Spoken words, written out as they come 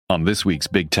On this week's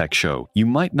Big Tech Show, you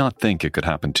might not think it could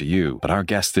happen to you, but our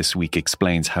guest this week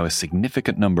explains how a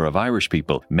significant number of Irish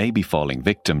people may be falling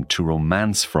victim to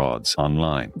romance frauds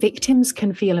online. Victims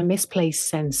can feel a misplaced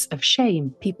sense of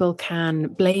shame. People can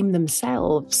blame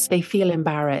themselves. They feel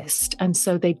embarrassed, and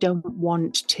so they don't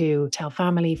want to tell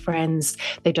family, friends.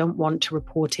 They don't want to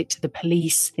report it to the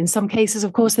police. In some cases,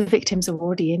 of course, the victims are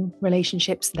already in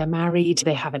relationships. They're married.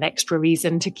 They have an extra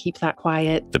reason to keep that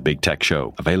quiet. The Big Tech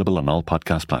Show, available on all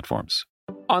podcast platforms.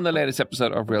 On the latest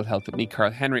episode of Real Health with me,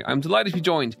 Carl Henry, I'm delighted to be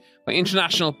joined by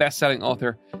international best-selling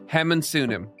author Hemen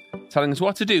Sunim, telling us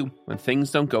what to do when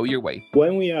things don't go your way.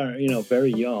 When we are,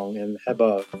 very young and have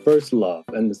a first love,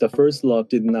 and the first love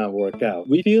did not work out,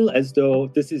 we feel as though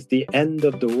this is the end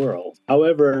of the world.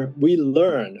 However, we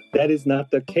learn that is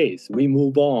not the case. We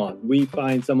move on. We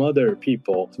find some other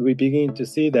people. So we begin to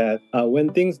see that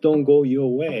when things don't go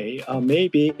your way,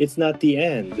 maybe it's not the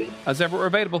end. As ever, we're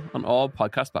available on all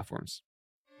podcast platforms.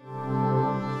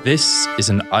 This is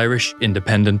an Irish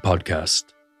independent podcast.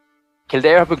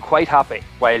 Kildare have been quite happy,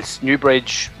 whilst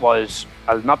Newbridge was,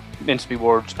 I'll not mince my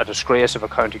words, a disgrace of a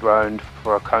county ground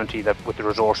for a county that with the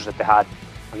resources that they had.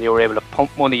 And they were able to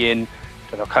pump money in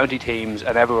to their county teams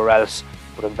and everywhere else,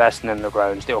 but investing in their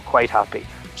grounds. They were quite happy.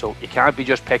 So you can't be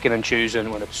just picking and choosing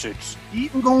when it suits.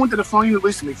 Even going to the final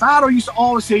whistle, my father used to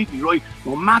always say to me, right,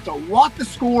 no matter what the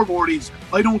scoreboard is,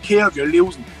 I don't care if you're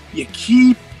losing, you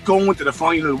keep going to the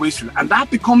final whistle. And that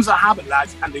becomes a habit,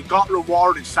 lads, and they got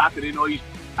rewarded Saturday night.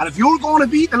 And if you're going to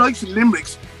beat the likes of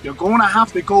Limericks, you're going to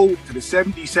have to go to the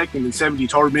 72nd and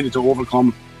 73rd minute to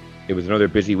overcome. It was another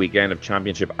busy weekend of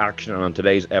championship action, and on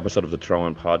today's episode of the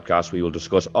Throw-In podcast, we will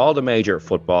discuss all the major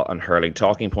football and hurling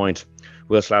talking points.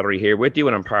 Will Slattery here with you,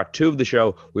 and in part 2 of the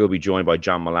show, we'll be joined by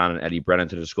John Mullane and Eddie Brennan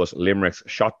to discuss Limerick's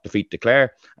shot defeat to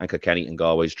Clare and Kilkenny and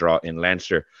Galway's draw in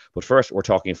Leinster. But first, we're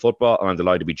talking football, and I'm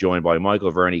delighted to be joined by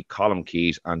Michael Verney, Colm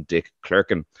Keys and Dick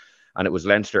Clerkin. And it was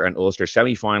Leinster and Ulster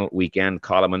semi-final weekend,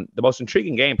 Colm. And the most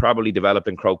intriguing game probably developed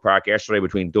in Croke Park yesterday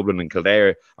between Dublin and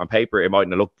Kildare. On paper, it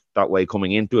mightn't have looked that way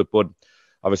coming into it, but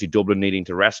obviously Dublin needing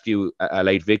to rescue a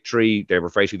late victory. They were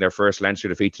facing their first Leinster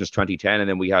defeat since 2010, and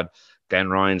then we had Glenn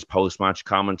Ryan's post-match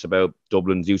comments about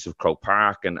Dublin's use of Croke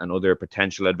Park and other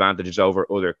potential advantages over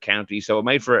other counties. So it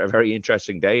made for a very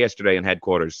interesting day yesterday in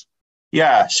headquarters.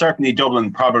 Yeah, certainly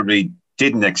Dublin probably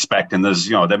didn't expect, and there's,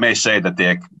 they may say that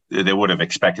they would have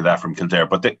expected that from Kildare,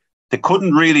 but they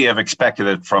couldn't really have expected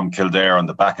it from Kildare on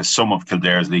the back of some of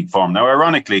Kildare's league form. Now,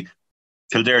 ironically,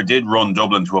 Kildare did run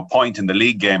Dublin to a point in the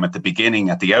league game at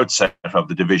the outset of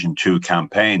the Division 2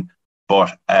 campaign,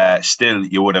 but still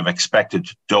you would have expected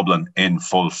Dublin in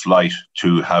full flight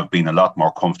to have been a lot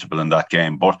more comfortable in that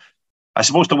game. But I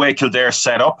suppose the way Kildare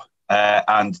set up,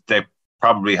 and they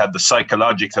probably had the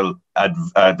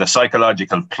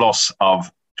psychological plus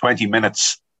of 20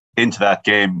 minutes into that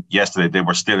game yesterday. They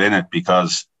were still in it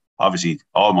because obviously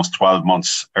almost 12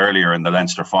 months earlier in the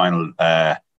Leinster final,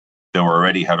 they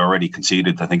had already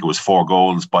conceded, I think it was 4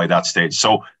 goals by that stage.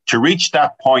 So to reach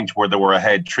that point where they were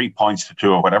ahead 3 points to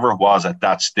 2 or whatever it was at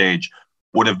that stage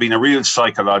would have been a real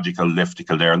psychological lift to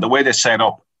Kildare. And the way they set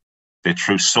up, they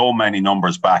threw so many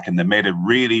numbers back and they made it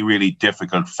really, really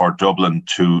difficult for Dublin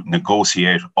to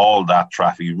negotiate all that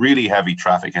traffic, really heavy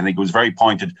traffic. I think it was very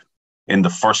pointed in the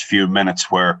first few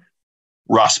minutes where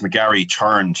Ross McGarry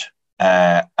turned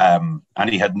and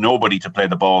he had nobody to play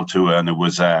the ball to, and it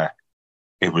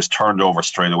was turned over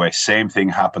straight away. Same thing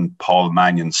happened Paul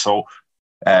Mannion. So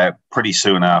pretty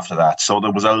soon after that. So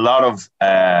there was a lot of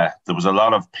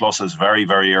pluses very,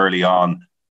 very early on.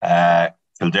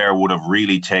 Kildare would have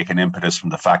really taken impetus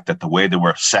from the fact that the way they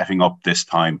were setting up this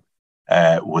time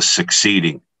was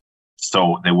succeeding.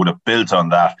 So they would have built on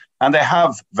that. And they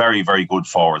have very, very good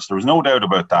forwards. There was no doubt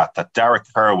about that Derek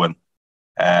Kerwin,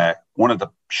 one of the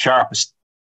sharpest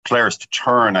players to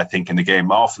turn, I think, in the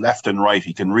game, off left and right.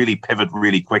 He can really pivot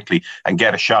really quickly and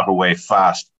get a shot away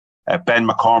fast. Ben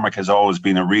McCormick has always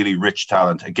been a really rich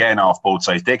talent, again, off both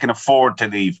sides. They can afford to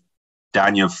leave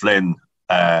Daniel Flynn,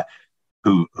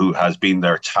 who has been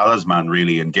their talisman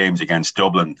really in games against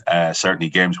Dublin, certainly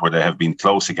games where they have been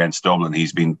close against Dublin.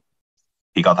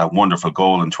 He got that wonderful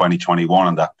goal in 2021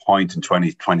 and that point in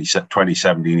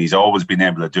 2017. He's always been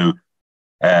able to do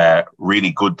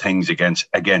really good things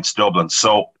against Dublin.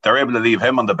 So they're able to leave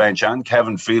him on the bench and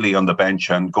Kevin Feely on the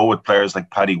bench and go with players like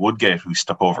Paddy Woodgate, who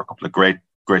stuck over a couple of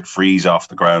great frees off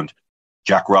the ground.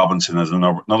 Jack Robinson is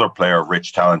another player of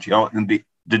rich talent. And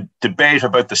the debate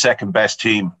about the second best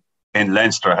team in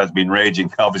Leinster has been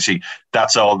raging. Obviously,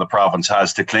 that's all the province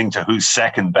has to cling to, who's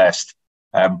second best.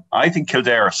 I think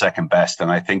Kildare are second best,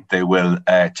 and I think they will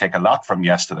take a lot from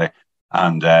yesterday.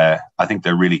 And I think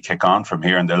they'll really kick on from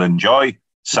here, and they'll enjoy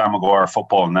Sam Maguire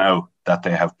football now that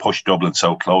they have pushed Dublin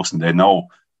so close, and they know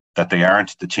that they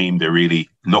aren't the team they really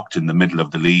looked in the middle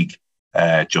of the league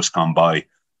just gone by.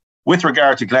 With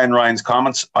regard to Glenn Ryan's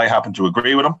comments, I happen to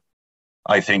agree with him.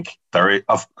 I think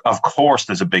of course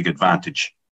there's a big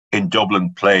advantage in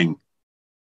Dublin playing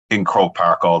in Croke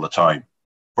Park all the time.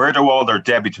 Where do all their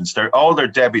debutants? All their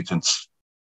debutants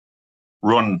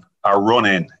run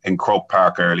in Croke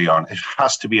Park early on. It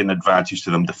has to be an advantage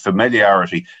to them. The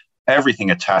familiarity,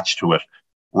 everything attached to it,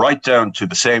 right down to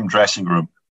the same dressing room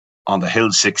on the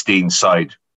Hill 16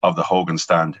 side of the Hogan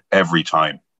stand every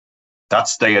time.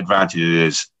 That's the advantage it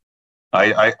is.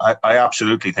 I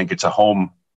absolutely think it's a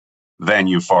home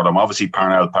venue for them. Obviously,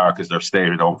 Parnell Park is their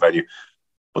stated home venue,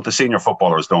 but the senior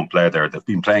footballers don't play there. They've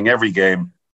been playing every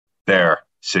game there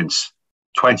since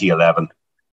 2011,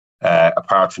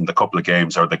 apart from the couple of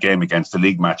games, or the game against the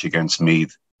league match against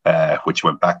Meath, which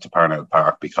went back to Parnell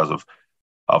Park because of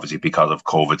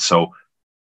COVID. So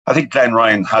I think Glenn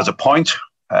Ryan has a point,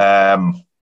 and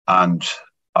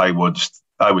I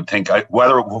would think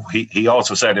whether he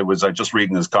also said it was, just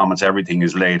reading his comments, everything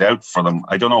is laid out for them.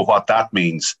 I don't know what that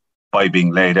means by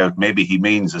being laid out. Maybe he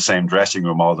means the same dressing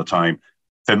room all the time.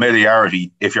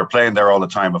 Familiarity, if you're playing there all the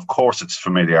time, of course it's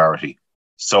familiarity.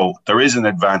 So there is an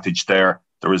advantage there.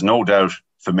 There is no doubt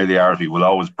familiarity will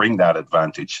always bring that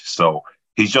advantage. So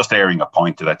he's just airing a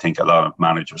point that I think a lot of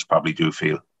managers probably do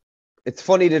feel. It's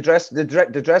funny, the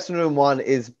dressing room one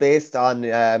is based on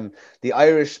the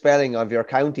Irish spelling of your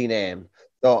county name.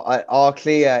 So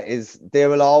Clea they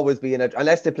will always be in it,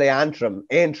 unless they play Antrim,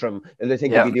 and I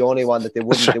think it'd be the only one that they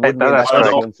wouldn't be in that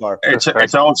dressing room for.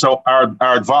 It's also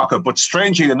Ardvoca, but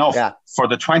strangely enough, for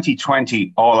the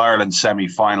 2020 All-Ireland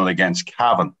semi-final against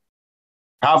Cavan,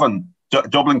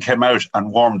 Dublin came out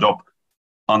and warmed up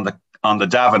on the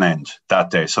Davin end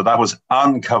that day. So that was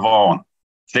on Cavan.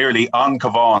 Clearly on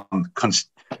Cavan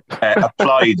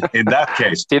applied in that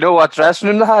case. Do you know what dressing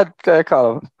room they had,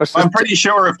 Colin? I'm pretty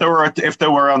sure if they were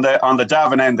on the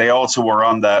Davin end, they also were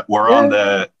in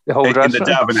the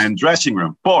Davin end dressing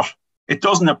room. But it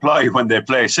doesn't apply when they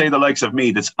play. Say the likes of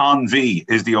Meath, it's On V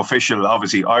is the official,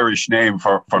 obviously Irish name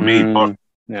for Meath, but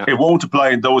it won't apply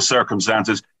in those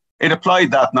circumstances. It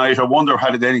applied that night. I wonder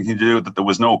had it anything to do with that there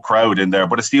was no crowd in there.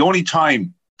 But it's the only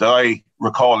time that I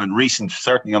recall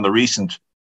certainly on the recent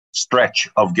stretch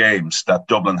of games, that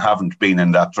Dublin haven't been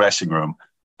in that dressing room.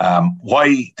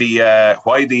 Why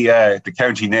the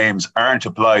county names aren't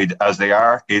applied as they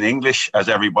are in English, as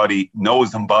everybody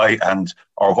knows them by,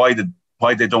 or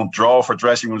why they don't draw for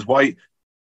dressing rooms, why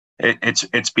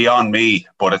it's beyond me.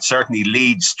 But it certainly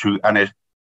leads to, and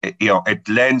it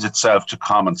lends itself to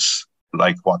comments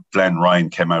like what Glenn Ryan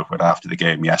came out with after the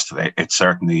game yesterday. It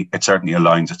certainly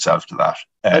aligns itself to that.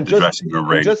 The dressing room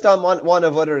rating. Just on one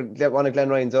of Glenn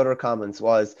Ryan's other comments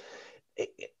was,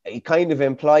 he kind of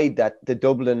implied that the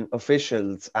Dublin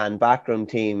officials and backroom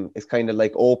team is kind of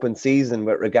like open season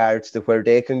with regards to where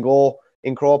they can go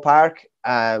in Croke Park.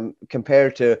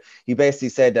 Compared to, he basically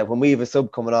said that when we have a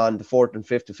sub coming on, the fourth and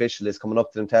fifth official is coming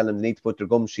up to them telling them they need to put their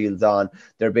gum shields on.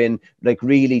 They're being like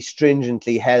really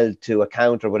stringently held to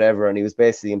account or whatever, and he was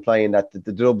basically implying that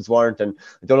the Dubs weren't. And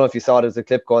I don't know if you saw, there's a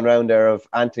clip going around there of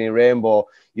Anthony Rainbow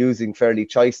using fairly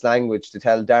choice language to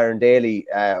tell Darren Daly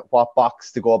what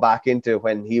box to go back into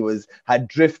when he had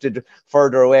drifted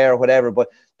further away or whatever. But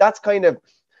that's kind of,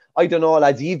 I don't know,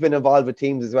 lads, you've been involved with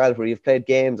teams as well where you've played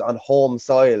games on home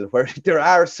soil, where there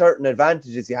are certain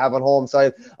advantages you have on home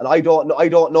soil. And I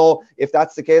don't know if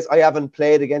that's the case. I haven't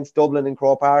played against Dublin in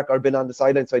Croke Park or been on the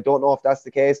sideline, so I don't know if that's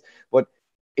the case. But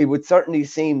it would certainly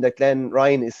seem that Glenn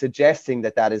Ryan is suggesting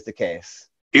that is the case.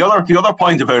 The other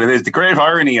point about it is, the great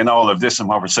irony in all of this and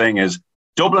what we're saying is,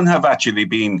 Dublin have actually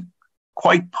been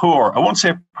quite poor. I won't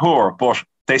say poor, but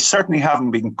they certainly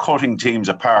haven't been cutting teams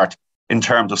apart in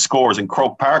terms of scores in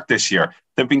Croke Park this year.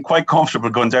 They've been quite comfortable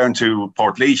going down to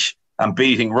Portlaoise and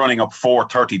running up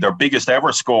 430, their biggest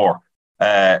ever score,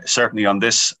 certainly on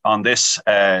this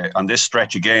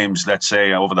stretch of games, let's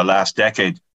say over the last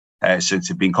decade, since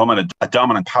they've become a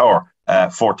dominant power.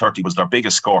 430 was their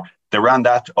biggest score. They ran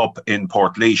that up in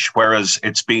Portlaoise, whereas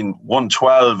it's been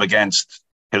 112 against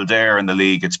Kildare in the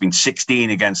league. It's been 16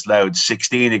 against Louth,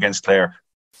 16 against Clare,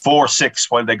 4-6.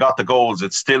 While they got the goals,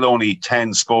 it's still only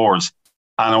 10 scores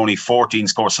and only 14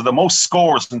 scores. So the most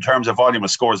scores in terms of volume of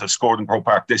scores they've scored in Croke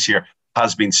Park this year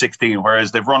has been 16,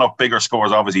 whereas they've run up bigger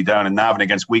scores, obviously, down in Navan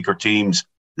against weaker teams.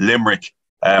 Limerick,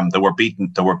 they were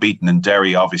beaten in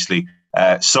Derry, obviously.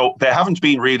 So they haven't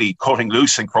been really cutting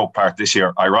loose in Croke Park this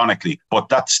year, ironically, but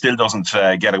that still doesn't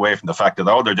get away from the fact that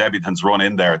all their debutants run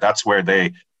in there. That's where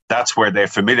they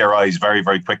familiarise very,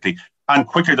 very quickly, and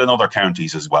quicker than other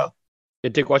counties as well.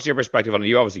 Dick, what's your perspective on it?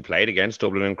 You obviously played against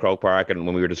Dublin and Croke Park, and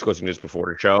when we were discussing this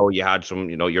before the show, you had some,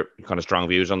 your kind of strong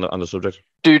views on the subject.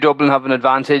 Do Dublin have an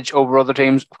advantage over other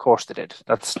teams? Of course they did.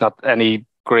 That's not any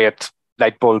great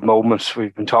light bulb moment.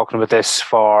 We've been talking about this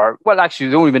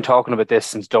we've only been talking about this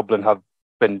since Dublin have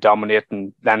been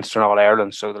dominating Leinster and All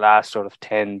Ireland. So the last sort of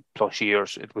 10 plus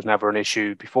years, it was never an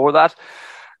issue before that.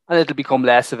 And it'll become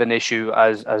less of an issue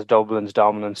as Dublin's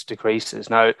dominance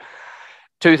decreases. Now,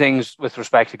 two things with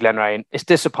respect to Glenryan. It's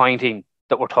disappointing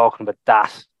that we're talking about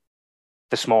that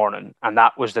this morning, and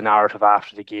that was the narrative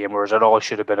after the game, whereas it all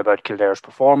should have been about Kildare's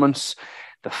performance,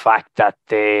 the fact that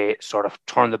they sort of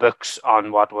turned the books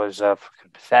on what was a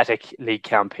pathetic league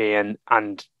campaign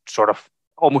and sort of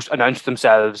almost announced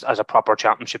themselves as a proper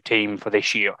championship team for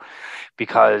this year,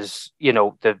 because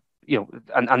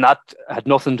and that had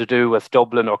nothing to do with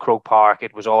Dublin or Croke Park.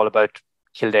 It was all about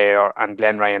Kildare and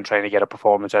Glenryan trying to get a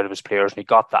performance out of his players, and he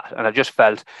got that. And I just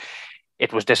felt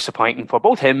it was disappointing for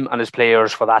both him and his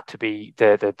players for that to be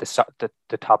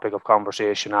the topic of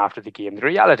conversation after the game. The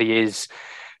reality is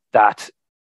that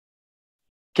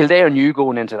Kildare knew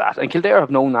going into that, and Kildare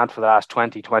have known that for the last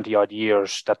 20 odd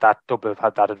years, that Dublin have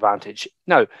had that advantage.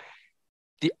 Now,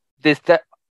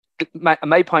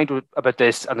 my point about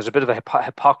this, and there's a bit of a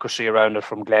hypocrisy around it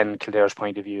from Glenn Kildare's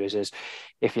point of view, is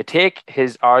if you take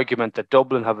his argument that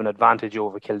Dublin have an advantage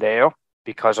over Kildare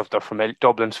because of their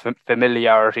Dublin's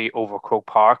familiarity over Croke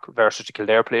Park versus the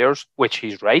Kildare players, which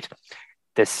he's right,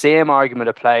 the same argument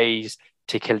applies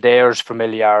to Kildare's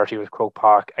familiarity with Croke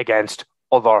Park against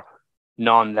other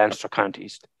non-Leinster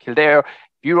counties. Kildare, if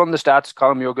you run the stats,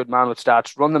 Colm, you're a good man with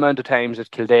stats, run the amount of times that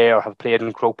Kildare have played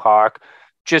in Croke Park,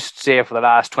 just say for the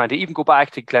last 20, even go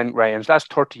back to Glenryan's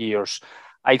last 30 years,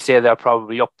 I'd say they're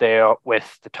probably up there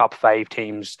with the top 5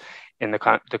 teams in the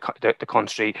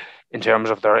country in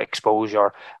terms of their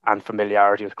exposure and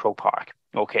familiarity with Croke Park.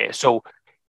 Okay, so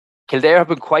Kildare have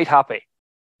been quite happy,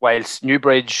 whilst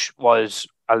Newbridge was,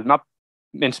 I'll not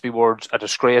mince me words, a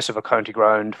disgrace of a county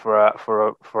ground for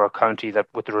a county that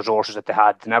with the resources that they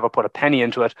had. They never put a penny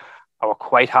into it. I were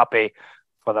quite happy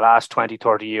for the last 20,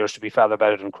 30 years to be fell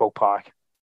about it in Croke Park.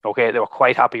 Okay, they were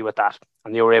quite happy with that.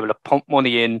 And they were able to pump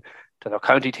money in to their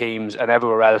county teams and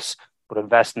everywhere else, but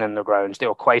investing in their grounds. They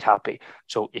were quite happy.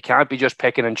 So you can't be just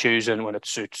picking and choosing when it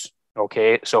suits.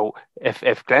 Okay, so if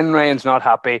Glenryan's not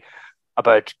happy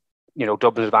about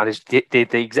Dublin's advantage,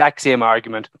 the exact same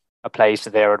argument applies to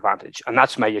their advantage. And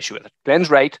that's my issue with it. Glenn's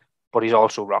right, but he's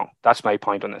also wrong. That's my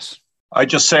point on this. I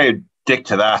just say, Dick,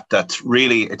 to that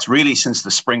really, it's really since the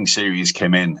spring series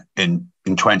came in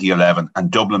 2011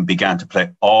 and Dublin began to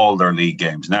play all their league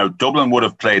games. Now, Dublin would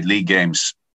have played league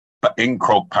games in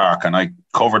Croke Park, and I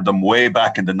covered them way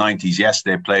back in the 90s. Yes,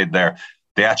 they played there.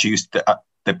 They actually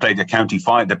they played the county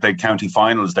final. They played county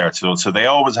finals there, so they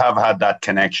always have had that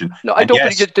connection. No, I don't.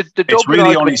 Yes, it's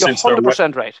really only since they're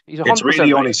 100% right. He's 100% it's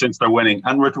really only since they're winning.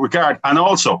 And with regard, and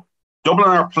also Dublin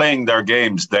are playing their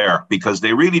games there because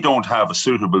they really don't have a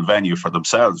suitable venue for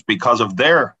themselves because of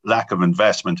their lack of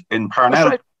investment in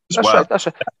Parnell as well. That's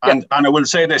right. And I will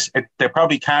say this: they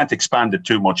probably can't expand it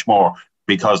too much more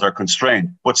because they're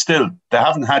constrained. But still, they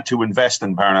haven't had to invest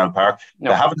in Parnell Park. No.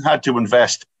 They haven't had to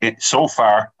invest so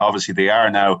far. Obviously, they are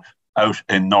now out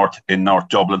in North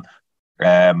Dublin,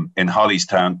 in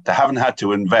Hollystown. They haven't had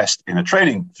to invest in a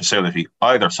training facility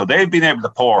either. So they've been able to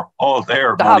pour all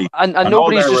their money and all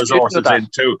their resources in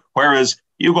too. Whereas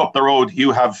you go up the road,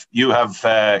 you have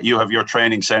your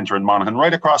training centre in Monaghan.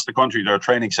 Right across the country, there are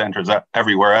training centres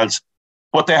everywhere else.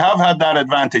 But they have had that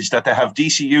advantage that they have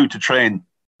DCU to train,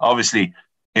 obviously,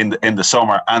 in the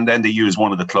summer, and then they use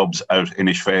one of the clubs out in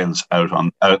Ishfales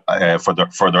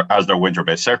for their winter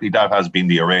base. Certainly, that has been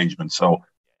the arrangement. So,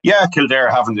 yeah,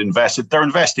 Kildare haven't invested. They're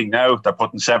investing now. They're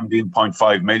putting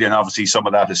 17.5 million. Obviously, some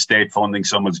of that is state funding,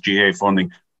 some is GA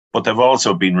funding, but they've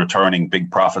also been returning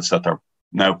big profits that they're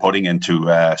now putting into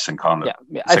St. Conlon.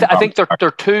 Yeah. I think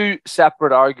they're two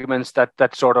separate arguments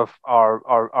that sort of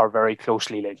are very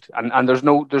closely linked, and there's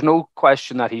no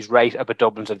question that he's right about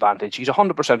Dublin's advantage. He's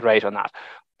 100% right on that.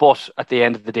 But at the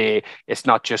end of the day, it's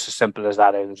not just as simple as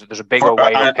that. There's a bigger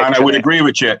way. And I would agree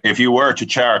with you. If you were to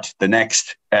chart the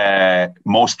next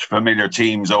most familiar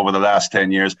teams over the last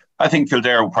 10 years, I think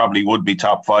Kildare probably would be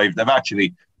top 5. They've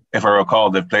actually, if I recall,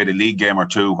 they've played a league game or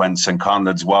two when St.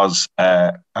 Conlon's was.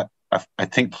 I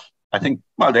think.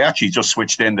 Well, they actually just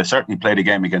switched in. They certainly played a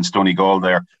game against Donegal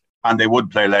there, and they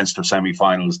would play Leinster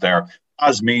semi-finals there,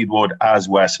 as Meath would, as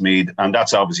Westmeath, and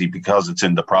that's obviously because it's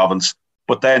in the province.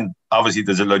 But then, obviously,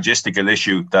 there's a logistical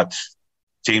issue that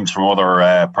teams from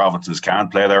other provinces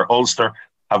can't play there. Ulster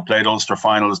have played Ulster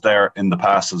finals there in the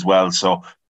past as well. So,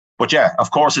 But yeah, of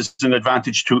course, it's an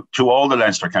advantage to all the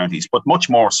Leinster counties, but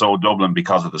much more so Dublin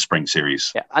because of the spring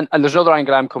series. Yeah, and there's another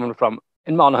angle I'm coming from.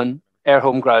 In Monaghan, our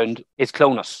home ground is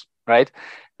Clonus, right?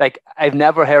 Like, I've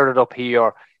never heard it up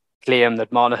here claim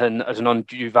that Monaghan is an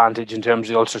undue advantage in terms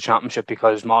of the Ulster Championship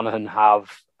because Monaghan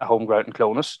have a home ground in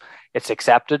Clonus. It's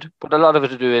accepted, but a lot of it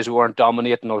to do is we weren't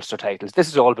dominating Ulster titles. This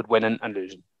is all about winning and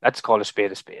losing. Let's call a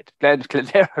spade a spade.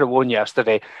 Kildare had won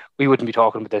yesterday. We wouldn't be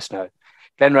talking about this now.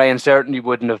 Glenn Ryan certainly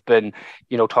wouldn't have been,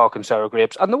 talking sour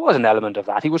grapes. And there was an element of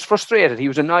that. He was frustrated. He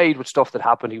was annoyed with stuff that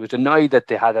happened. He was annoyed that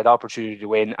they had that opportunity to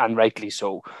win, and rightly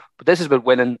so. But this is about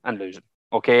winning and losing,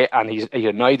 okay? And he's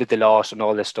annoyed that they lost and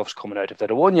all this stuff's coming out. If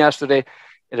they'd have won yesterday,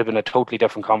 it'd have been a totally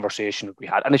different conversation that we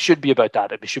had. And it should be about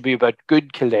that. It should be about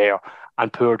good Kildare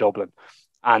and poor Dublin.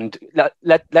 And let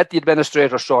the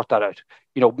administrator sort that out.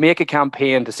 Make a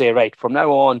campaign to say, right, from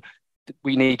now on,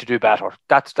 we need to do better.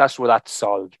 That's where that's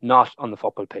solved, not on the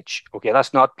football pitch. Okay,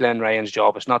 that's not Glenn Ryan's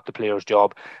job. It's not the players'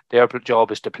 job. Their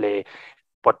job is to play.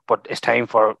 But it's time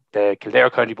for the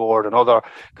Kildare County Board and other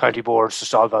county boards to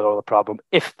solve that other problem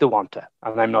if they want to.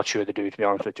 And I'm not sure they do, to be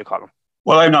honest with you, Colin.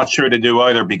 Well, I'm not sure they do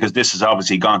either, because this has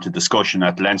obviously gone to discussion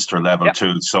at Leinster level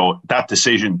too. So that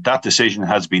decision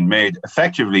has been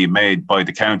effectively made by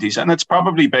the counties, and it's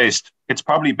probably based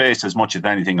as much as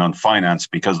anything on finance,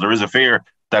 because there is a fear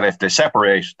that if they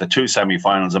separate the two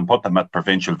semi-finals and put them at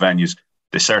provincial venues,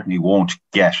 they certainly won't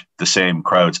get the same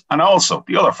crowds. And also,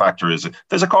 the other factor is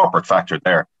there's a corporate factor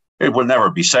there. It will never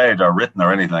be said or written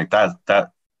or anything like that.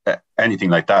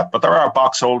 But there are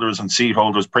box holders and seat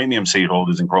holders, premium seat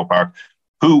holders in Croke Park,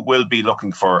 who will be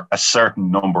looking for a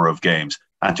certain number of games.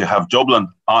 And to have Dublin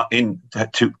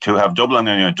to have Dublin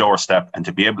on your doorstep, and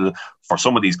to be able to, for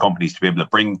some of these companies to be able to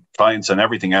bring clients and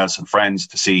everything else and friends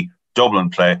to see Dublin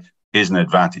play, is an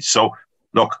advantage. So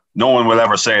look, no one will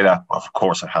ever say that. Of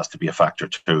course, it has to be a factor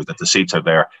too, that the seats are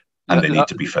there and they need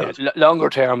to be filled. Longer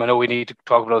term, I know we need to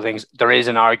talk about other things. There is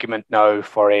an argument now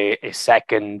for a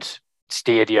second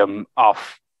stadium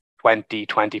of 20,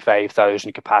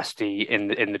 25,000 capacity in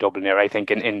the Dublin area. I think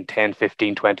in 10,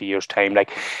 15, 20 years' time.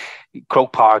 Like,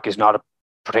 Croke Park is not a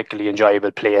particularly enjoyable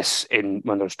place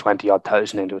when there's 20-odd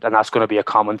thousand into it, and that's going to be a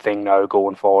common thing now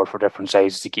going forward for different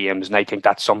sizes of games. And I think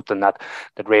that's something that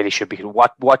really should be,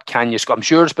 what can you, I'm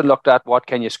sure it's been looked at, what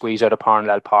can you squeeze out of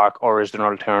Parnell Park, or is there an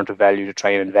alternative value to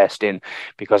try and invest in?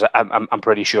 Because I'm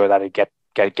pretty sure that it get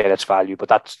its value, but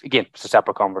that's, again, it's a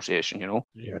separate conversation.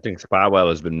 Yeah, I think Spawell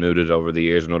has been mooted over the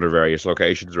years in other various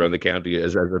locations around the county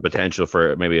as a potential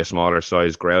for maybe a smaller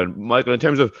size ground. Michael, in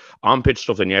terms of on-pitch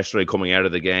stuff then yesterday coming out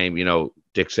of the game,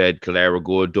 Dick said Kildare were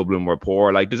good, Dublin were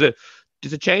poor. Like, does it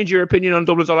change your opinion on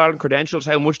Dublin's All-Ireland credentials,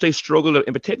 how much they struggled,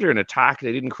 in particular in attack?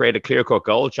 They didn't create a clear-cut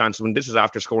goal chance when this is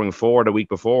after scoring 4 the week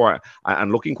before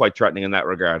and looking quite threatening in that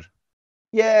regard.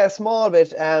 Yeah, a small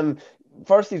bit.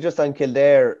 Firstly, just on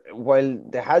Kildare, while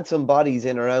they had some bodies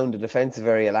in around the defensive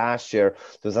area last year,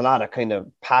 there was a lot of kind of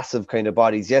passive kind of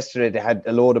bodies. Yesterday, they had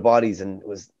a load of bodies, and it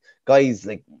was guys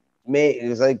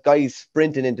guys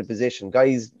sprinting into position,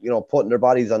 guys, putting their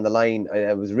bodies on the line.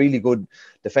 It was really good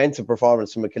defensive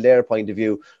performance from a Kildare point of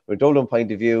view. From a Dublin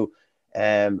point of view,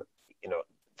 from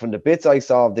the bits I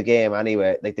saw of the game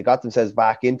anyway, like, they got themselves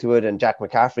back into it, and Jack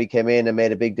McCaffrey came in and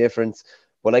made a big difference.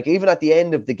 But like, even at the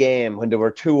end of the game, when they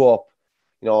were 2 up,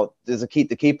 there's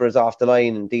the keeper is off the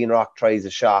line, and Dean Rock tries a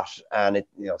shot and it,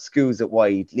 skews it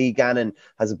wide. Lee Gannon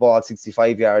has a ball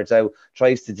 65 yards out,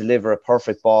 tries to deliver a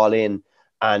perfect ball in,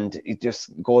 and it just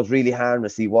goes really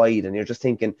harmlessly wide. And you're just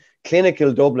thinking,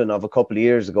 clinical Dublin of a couple of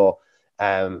years ago,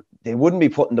 they wouldn't be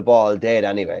putting the ball dead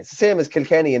anyway. It's the same as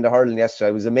Kilkenny in the hurling yesterday.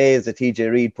 I was amazed that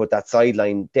TJ Reid put that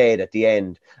sideline dead at the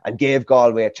end and gave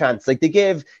Galway a chance. Like, they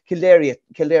gave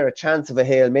Kildare a chance of a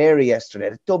Hail Mary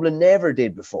yesterday that Dublin never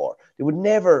did before. They would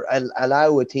never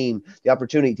allow a team the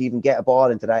opportunity to even get a ball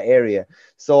into that area.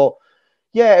 So,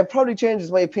 yeah, it probably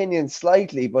changes my opinion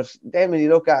slightly. But then when you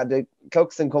look at the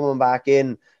Cluxton coming back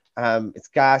in, it's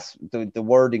gas. The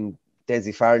wording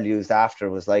Desi Farrell used after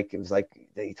was like, it was like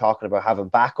he talking about having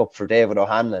backup for David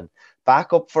O'Hanlon.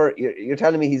 Backup for, you're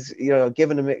telling me he's,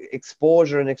 giving him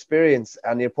exposure and experience,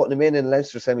 and you're putting him in a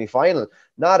Leinster semi-final?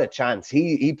 Not a chance.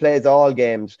 He plays all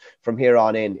games from here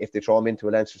on in if they throw him into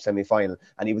a Leinster semi-final,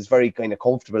 and he was very kind of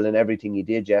comfortable in everything he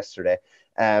did yesterday.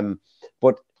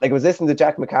 But like, I was listening to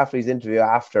Jack McCaffrey's interview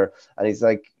after, and he's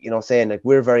like, saying like,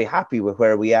 we're very happy with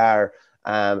where we are.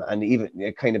 And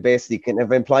even kind of basically kind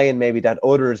of implying maybe that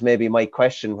others maybe might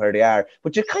question where they are,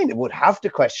 but you kind of would have to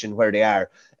question where they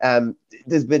are.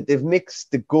 They've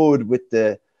mixed the good with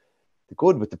the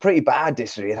pretty bad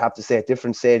this year, you'd have to say, at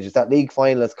different stages. That league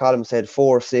final, as Colin said,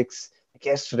 4-6. Like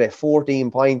yesterday,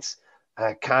 14 points.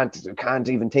 I can't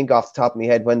even think off the top of my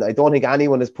head when I don't think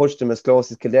anyone has pushed them as close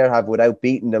as Kildare have without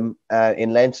beating them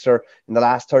in Leinster in the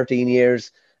last 13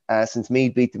 years since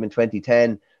Meath beat them in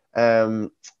 2010.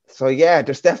 So yeah,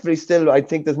 there's definitely still, I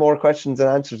think there's more questions than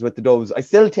answers with the Doves. I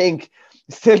still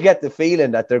get the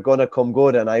feeling that they're going to come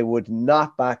good, and I would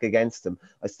not back against them.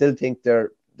 I still think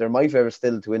they're my favourite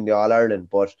still to win the All-Ireland,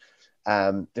 but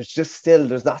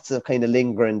there's lots of kind of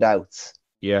lingering doubts.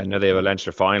 Yeah, now they have a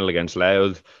Leinster final against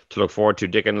Louth to look forward to,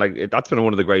 Dick. And that's been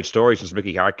one of the great stories since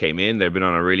Mickey Hart came in. They've been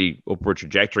on a really upward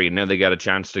trajectory, and now they get a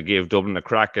chance to give Dublin a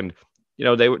crack. And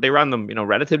they ran them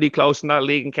relatively close in that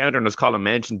league encounter. And as Colin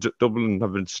mentioned, Dublin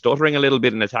have been stuttering a little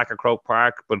bit in attack at Croke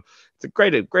Park, but it's a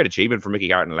great achievement for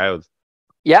Mickey Hart and Louth.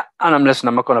 Yeah, and I'm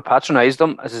not going to patronise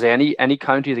them. As I say, any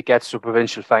county that gets to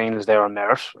provincial finals, they're on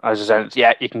merit. As I said,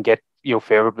 yeah, you can get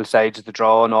favourable sides of the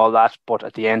draw and all that, but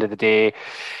at the end of the day,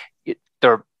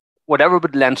 they're whatever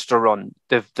but Leinster run.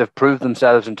 They've proved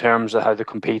themselves in terms of how they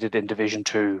competed in Division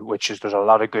 2, which is there's a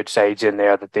lot of good sides in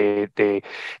there that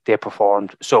they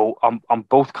performed. So on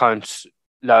both counts,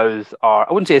 Louth are,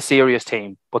 I wouldn't say a serious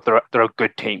team, but they're a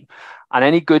good team, and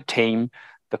any good team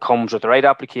that comes with the right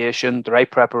application, the right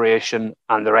preparation,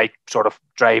 and the right sort of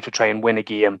drive to try and win a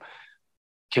game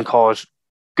can cause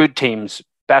good teams,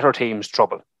 better teams,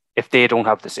 trouble if they don't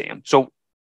have the same. So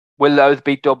will Louth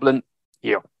beat Dublin?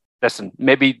 Yeah. Listen,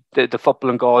 maybe the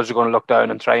footballing gods are going to look down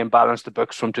and try and balance the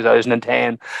books from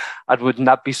 2010. And wouldn't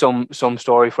that be some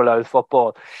story for Louth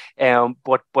football?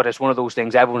 But it's one of those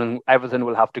things. Everything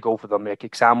will have to go for them.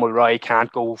 Like Samuel Roy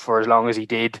can't go for as long as he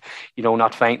did,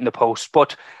 not fainting the post.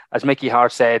 But as Mickey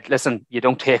Hart said, listen, you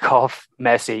don't take off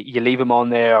Messi. You leave him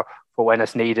on there for when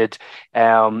it's needed.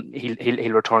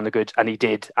 He'll return the goods, and he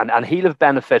did. And he'll have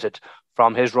benefited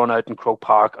from his run out in Croke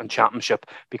Park on championship,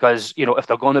 because if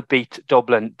they're going to beat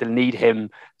Dublin, they'll need him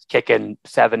kicking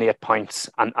 7-8 points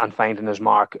and finding his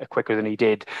mark quicker than he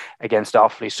did against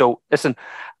Offaly. So listen,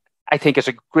 I think it's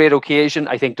a great occasion.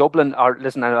 I think Dublin are,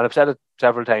 and I've said it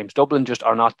several times, Dublin just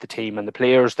are not the team, and the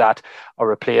players that are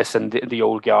replacing the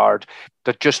old guard,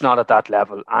 they're just not at that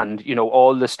level. And,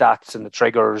 all the stats and the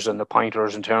triggers and the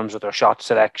pointers in terms of their shot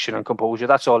selection and composure,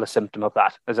 that's all a symptom of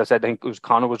that. As I said, I think it was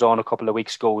Conor was on a couple of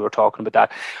weeks ago, we were talking about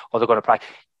that, they're going to practice.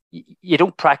 You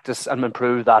don't practice and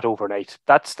improve that overnight.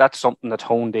 That's something that's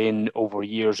honed in over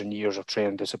years and years of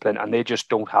training discipline, and they just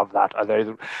don't have that.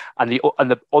 And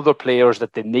the other players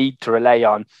that they need to rely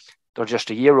on, they're just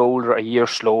a year older, a year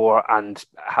slower, and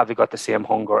have they got the same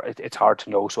hunger? It's hard to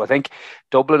know. So I think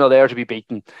Dublin are there to be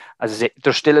beaten. As I say,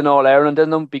 they're still in All-Ireland in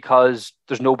them because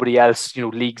there's nobody else,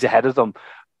 leagues ahead of them.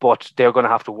 But they're going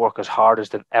to have to work as hard as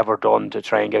they've ever done to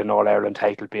try and get an All-Ireland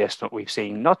title based on what we've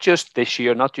seen, not just this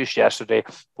year, not just yesterday,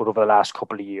 but over the last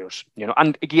couple of years.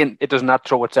 And again, it does not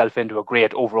throw itself into a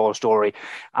great overall story.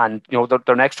 And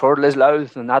their next hurdle is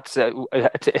Louth, and that's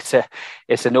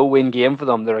it's a no-win game for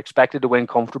them. They're expected to win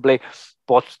comfortably,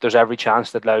 but there's every chance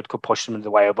that Louth could push them into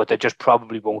the wire. But they just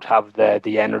probably won't have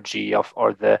the energy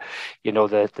or the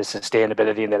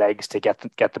sustainability in the legs to get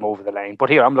them over the line. But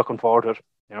here, I'm looking forward to it.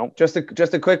 Just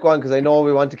a quick one, because I know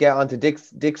we want to get onto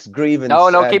Dick's grievance.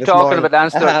 No, keep talking about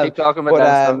Leinster. Keep talking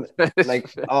about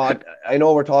Leinster. I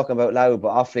know we're talking about Louth,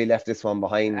 but Offaly left this one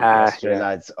behind yesterday,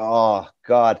 lads. Oh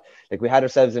God, we had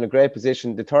ourselves in a great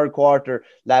position. The third quarter,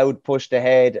 Louth pushed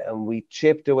ahead, and we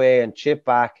chipped away and chipped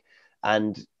back,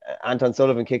 and Anton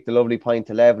Sullivan kicked a lovely point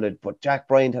to level it, but Jack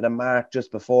Bryant had a mark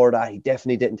just before that. He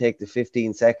definitely didn't take the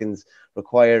 15 seconds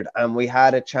required, and we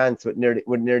had a chance with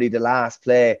nearly the last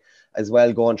play as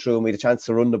well going through, and we had a chance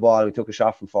to run the ball. We took a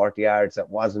shot from 40 yards that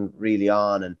wasn't really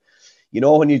on, and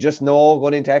when you just know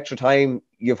going into extra time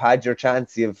you've had your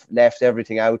chance, you've left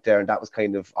everything out there, and that was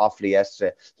kind of Offaly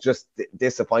yesterday. Just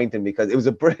disappointing, because it was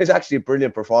actually a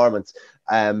brilliant performance,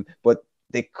 but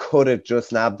they could have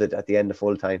just nabbed it at the end of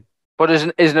full time. But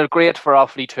isn't it great for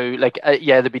Offaly too?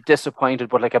 They'd be disappointed,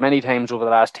 but how many times over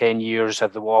the last 10 years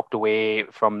have they walked away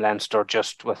from Leinster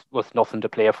just with nothing to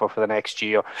play for the next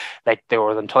year? They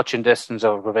were in touching distance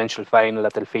of a provincial final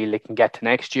that they'll feel they can get to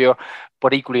next year.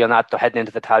 But equally on that, they're heading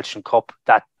into the Tailteann Cup,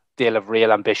 that they'll have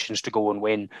real ambitions to go and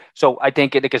win. So I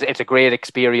think it's a great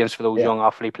experience for those young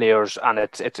Offaly players, and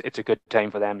it's a good time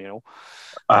for them,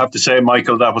 I have to say,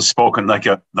 Michael, that was spoken like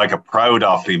a proud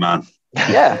Offaly man.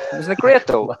 Yeah, isn't it great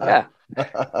though? Yeah.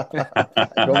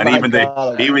 And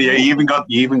you even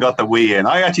got the wee in.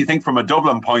 I actually think from a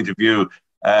Dublin point of view,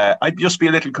 I'd just be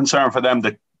a little concerned for them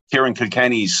that Kieran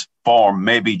Kilkenny's form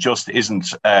maybe just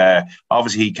isn't.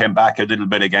 Obviously, he came back a little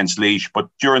bit against Laois, but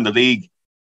during the league,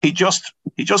 he just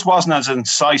wasn't as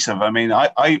incisive. I mean,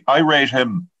 I rate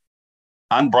him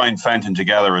and Brian Fenton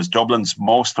together as Dublin's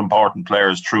most important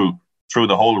players through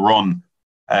the whole run.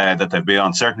 that they've been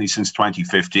on, certainly since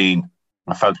 2015.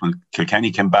 I felt when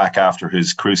Kilkenny came back after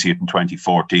his cruciate in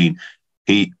 2014,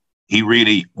 he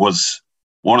really was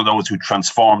one of those who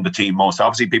transformed the team most.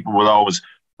 Obviously, people will always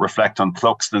reflect on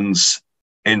Cluxton's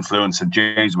influence and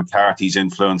James McCarthy's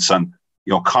influence, and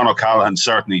Con O'Callaghan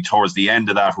certainly towards the end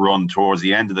of that run, towards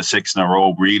the end of the 6 in a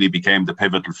row, really became the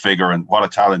pivotal figure, and what a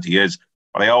talent he is.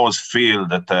 But I always feel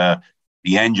that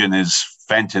the engine is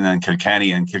Fenton and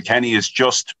Kilkenny is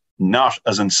just not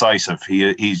as incisive.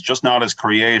 He's just not as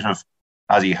creative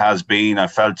as he has been. I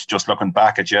felt just looking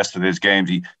back at yesterday's games,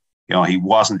 he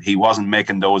wasn't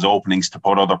making those openings to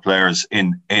put other players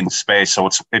in space. So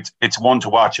it's one to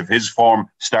watch. If his form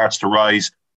starts to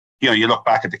rise, you look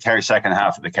back at the Kerry second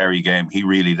half of the Kerry game, he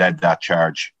really led that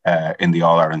charge in the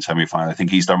All-Ireland semi-final. I think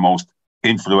he's their most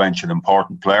influential,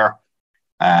 important player.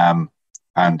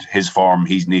 And his form,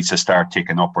 he needs to start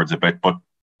ticking upwards a bit. But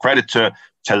credit to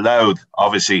Louth,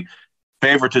 obviously,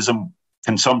 favouritism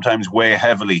can sometimes weigh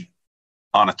heavily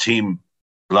on a team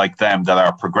like them that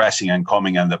are progressing and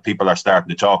coming and that people are starting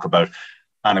to talk about.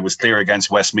 And it was clear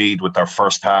against Westmeath with their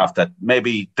first half that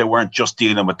maybe they weren't just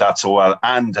dealing with that so well.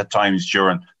 And at times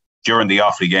during the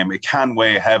Offaly game, it can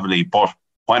weigh heavily. But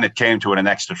when it came to it in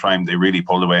extra time, they really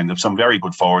pulled away. And there's some very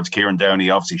good forwards. Kieran Downey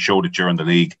obviously showed it during the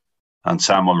league, and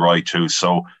Samuel Roy too.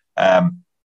 So they're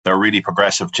a really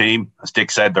progressive team. As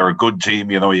Dick said, they're a good team.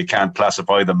 You can't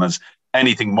classify them as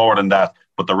anything more than that.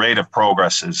 But the rate of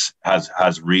progress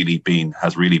has really been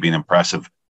impressive.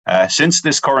 Since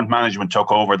this current management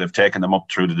took over, they've taken them up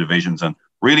through the divisions and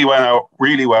really well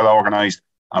organised.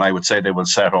 And I would say they will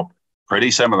set up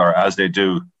pretty similar as they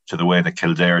do to the way that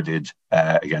Kildare did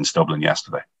against Dublin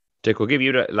yesterday. Dick, we'll give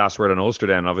you the last word on Ulster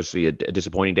then. Obviously, a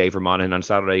disappointing day for Monaghan on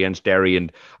Saturday against Derry,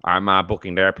 and Armagh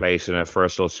booking their place in a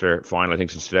first Ulster final, I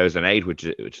think, since 2008, which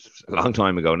is a long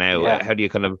time ago now. Yeah. How do you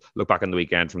kind of look back on the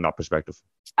weekend from that perspective?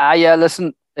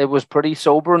 Listen, it was pretty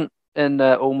sobering in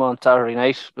Omagh on Saturday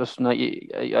night. Listen,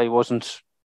 I wasn't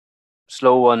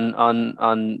slow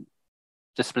on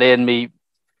displaying me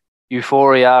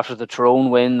euphoria after the Tyrone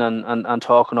win and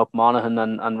talking up Monaghan,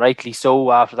 and rightly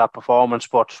so after that performance,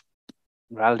 but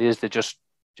the reality is they just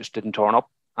didn't turn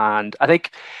up. And I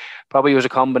think probably it was a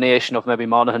combination of maybe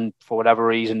Monaghan, for whatever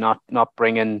reason, not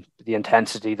bringing the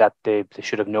intensity that they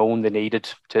should have known they needed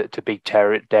to beat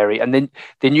Derry. And then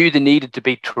they knew they needed to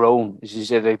beat Tyrone. As you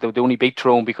said, they only beat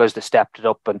Tyrone because they stepped it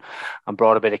up and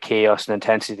brought a bit of chaos and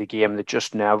intensity to the game. They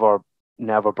just never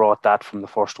brought that from the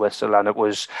first whistle. And it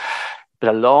was been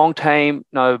a long time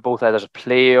now, both as a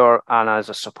player and as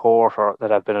a supporter,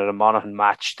 that I've been at a Monaghan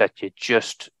match that you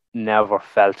just never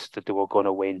felt that they were going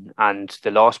to win. And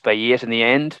they lost by 8 in the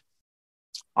end.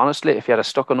 Honestly, if you had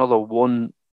stuck another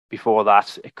one before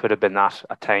that, it could have been that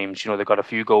at times. They got a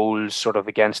few goals sort of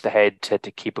against the head to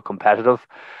keep it competitive.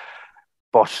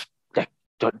 But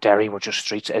Derry were just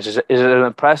streets. Is it an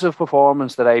impressive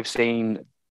performance that I've seen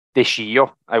this year,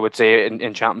 I would say,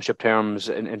 in championship terms,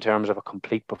 in terms of a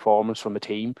complete performance from a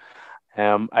team.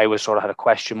 I was sort of had a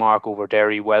question mark over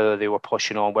Derry, whether they were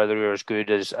pushing on, whether they were as good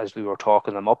as we were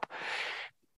talking them up.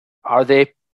 Are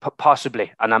they?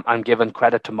 Possibly. And I'm giving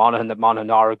credit to Monaghan, that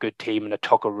Monaghan are a good team, and it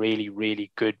took a really,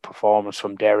 really good performance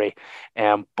from Derry.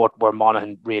 But were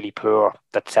Monaghan really poor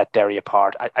that set Derry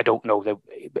apart? I don't know.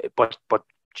 But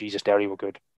Jesus, Derry were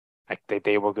good.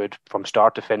 They were good from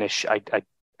start to finish.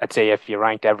 I'd say if you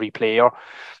ranked every player,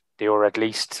 they were at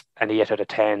least an 8 out of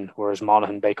 10, whereas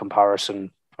Monaghan, by comparison,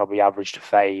 probably averaged a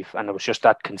 5. And it was just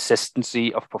that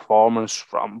consistency of performance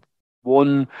from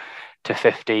 1 to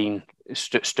 15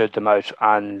 stood them out.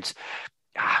 And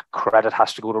credit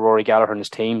has to go to Rory Gallagher and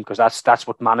his team, because that's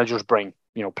what managers bring.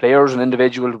 Players and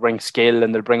individuals bring skill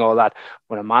and they'll bring all that.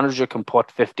 When a manager can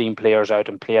put 15 players out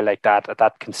and play like that, at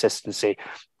that consistency,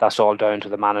 that's all down to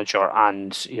the manager.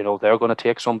 And, they're going to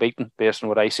take some beating based on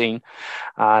what I've seen.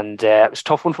 And it's a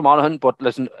tough one for Monaghan, but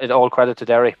listen, all credit to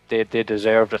Derry. They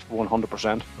deserved it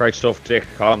 100%. Great stuff, Dick.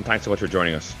 Colin, thanks so much for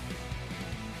joining us.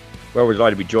 Well, we're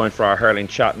delighted to be joined for our hurling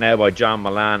chat now by John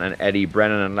Milan and Eddie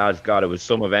Brennan. And lads, God, it was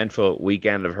some eventful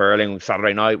weekend of hurling.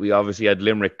 Saturday night, we obviously had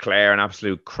Limerick Clare, an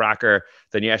absolute cracker.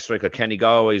 Then yesterday, got Kenny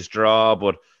Galway's draw.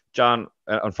 But John,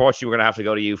 unfortunately, we're going to have to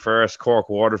go to you first. Cork,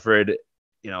 Waterford.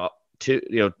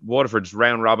 Waterford's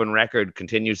round robin record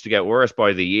continues to get worse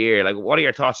by the year. What are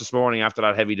your thoughts this morning after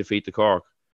that heavy defeat to Cork?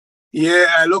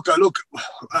 Yeah, look.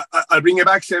 I'll bring it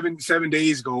back seven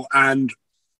days ago, and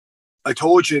I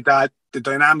told you that the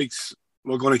dynamics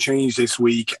were going to change this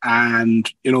week.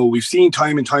 And, we've seen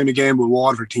time and time again with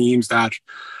Waterford teams that,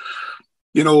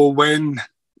 when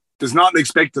there's nothing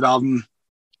expected of them,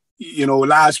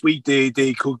 last week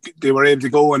they were able to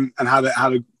go and have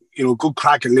a good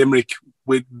crack at Limerick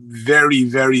with very,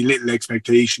 very little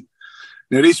expectation.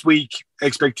 Now, this week,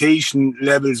 expectation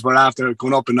levels were after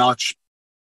going up a notch.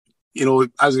 You know,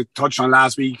 as I touched on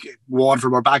last week,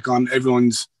 Waterford were back on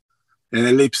everyone's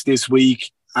lips this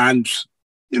week. And,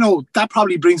 you know, that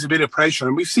probably brings a bit of pressure.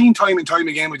 And we've seen time and time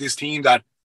again with this team that,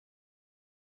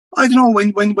 I don't know,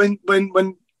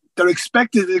 when they're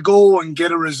expected to go and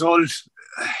get a result,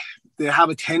 they have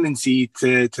a tendency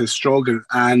to struggle.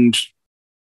 And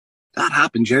that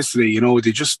happened yesterday. You know,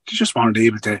 they just weren't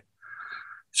able to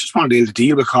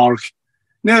deal with Cork.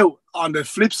 Now, on the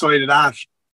flip side of that,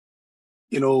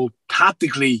 you know,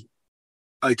 tactically,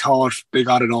 I thought they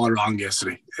got it all wrong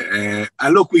yesterday.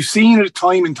 And look, we've seen it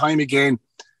time and time again,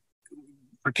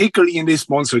 particularly in this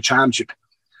Munster Championship.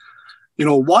 You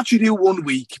know, what you do one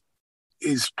week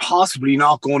is possibly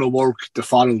not going to work the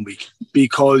following week,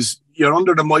 because you're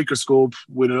under the microscope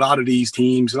with a lot of these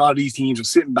teams. A lot of these teams are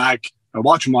sitting back, they're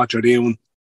watching what you're doing,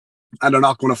 and they're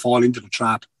not going to fall into the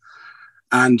trap.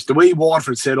 And the way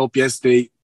Waterford set up yesterday,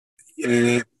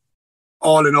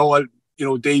 all in all, you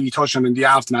know, Davey touched on in the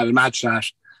aftermath of the match that,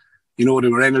 you know, they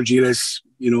were energyless,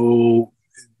 you know,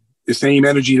 the same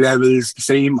energy levels, the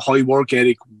same high work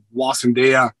ethic wasn't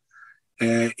there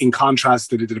in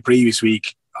contrast to the previous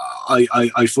week.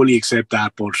 I fully accept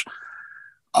that, but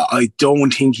I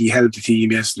don't think he helped the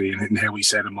team yesterday in how he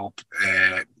set him up.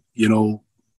 You know,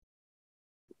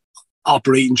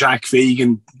 operating Jack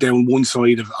Fagan down one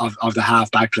side of the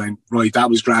half back line, right, that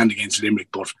was grand against Limerick,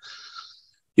 but,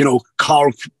 you know,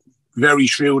 Cork very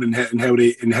shrewd in how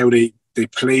they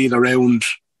played around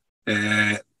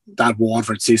that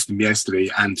Waterford system yesterday,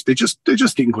 and they just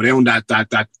didn't go down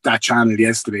that channel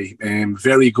yesterday.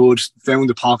 Very good, found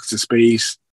the pockets of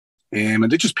space, and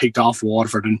they just picked off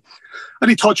Waterford. And I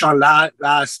did touch on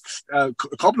last a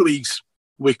couple of weeks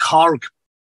with Cork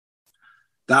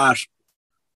that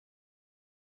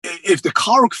if the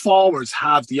Cork forwards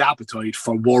have the appetite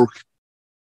for work,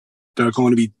 they're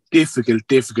going to be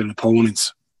difficult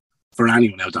opponents for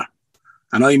anyone out there.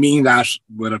 And I mean that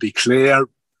whether it be Clare,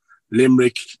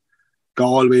 Limerick,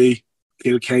 Galway,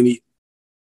 Kilkenny.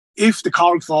 If the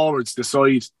Cork forwards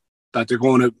decide that they're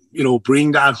going to, you know,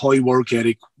 bring that high work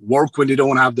ethic, work when they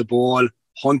don't have the ball,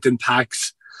 hunt in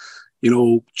packs, you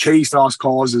know, chase lost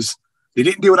causes. They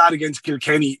didn't do that against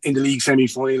Kilkenny in the league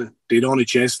semi-final. They done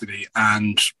it yesterday,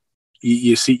 and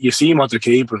you see what they're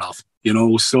capable of, you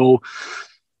know. So,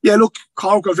 yeah, look,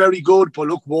 Cork are very good, but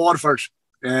look, Waterford,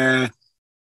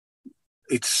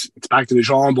 it's back to the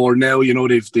drawing board now. You know,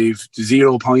 they've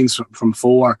 0 points from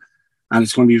 4, and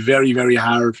it's going to be very, very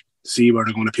hard to see where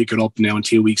they're going to pick it up now in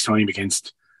 2 weeks' time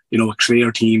against, you know, a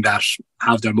Clare team that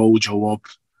have their mojo up,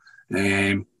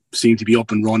 seem to be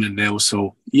up and running now.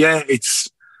 So yeah, it's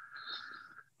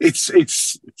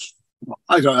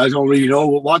I don't really know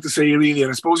what to say really.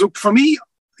 And I suppose, look, for me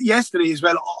yesterday as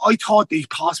well, I thought they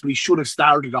possibly should have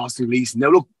started Austin Gleeson. Now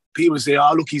look, people say,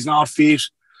 oh look, he's not fit.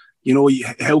 You know,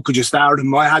 how could you start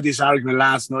him? I had this argument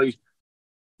last night.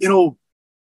 You know,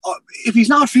 if he's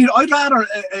not fit, I'd rather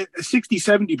a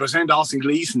 60-70% Austin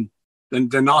Gleeson than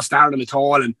not start him at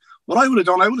all. And what I would have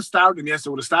done, I would have started him yesterday.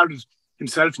 I would have started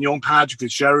himself and young Patrick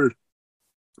Fitzgerald.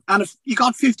 And if you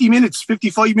got 50 minutes,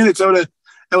 55 minutes out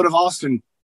of Austin,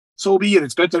 so be it.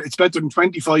 It's better than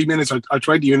 25 minutes or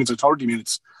 20 minutes or 30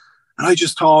 minutes. And I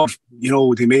just thought, you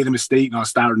know, they made a mistake not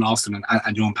starting Austin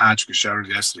and young Patrick Fitzgerald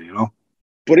yesterday, you know.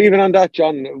 But even on that,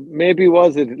 John, maybe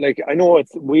was it like, I know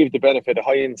we've the benefit of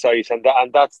hindsight, and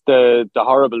that's the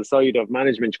horrible side of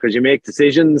management, because you make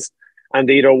decisions and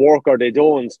they either work or they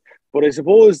don't. But I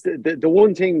suppose the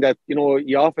one thing that, you know,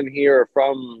 you often hear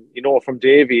from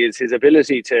Davey is his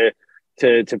ability to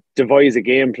devise a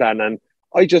game plan. And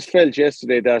I just felt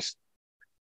yesterday that,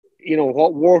 you know,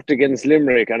 what worked against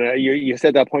Limerick, and you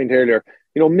said that point earlier,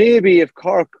 you know, maybe if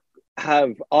Cork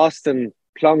have Austin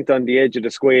plonked on the edge of the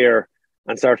square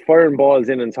and start firing balls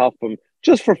in on top of them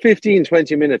just for 15,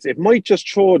 20 minutes, it might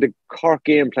just throw the Cork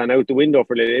game plan out the window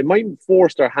for a little. It might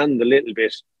force their hand a little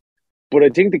bit. But I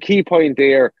think the key point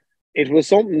there, it was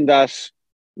something that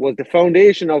was the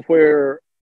foundation of where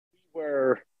we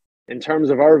were in terms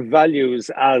of our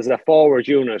values as a forward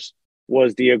unit,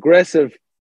 was the aggressive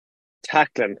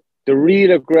tackling, the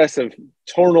real aggressive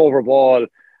turnover ball.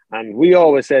 And we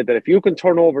always said that if you can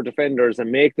turn over defenders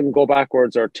and make them go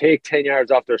backwards or take 10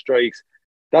 yards off their strikes,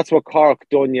 that's what Cork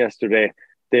done yesterday.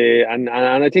 And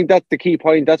I think that's the key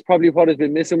point. That's probably what has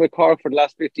been missing with Cork for the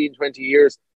last 15, 20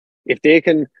 years. If they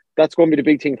can, that's going to be the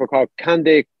big thing for Cork. Can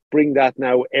they bring that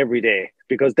now every day?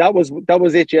 Because that was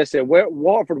it yesterday.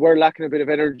 Waterford were lacking a bit of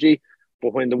energy,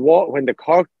 but when the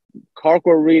Cork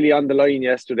were really on the line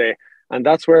yesterday, and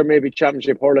that's where maybe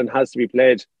Championship hurling has to be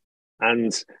played.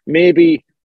 And maybe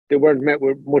they weren't met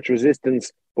with much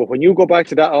resistance. But when you go back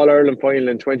to that All-Ireland final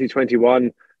in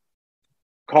 2021,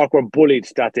 Cork were bullied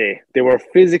that day. They were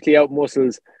physically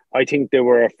out-muscled. I think they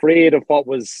were afraid of what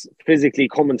was physically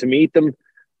coming to meet them.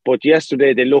 But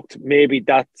yesterday they looked, maybe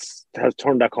that has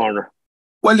turned that corner.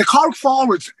 Well, the Cork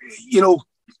forwards,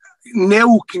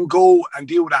 now can go and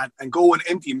do that and go and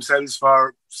empty themselves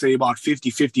for, say, about 50,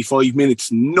 55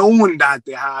 minutes, knowing that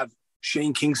they have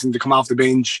Shane Kingston to come off the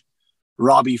bench,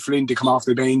 Robbie Flynn to come off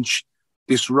the bench,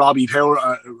 this Robbie Power,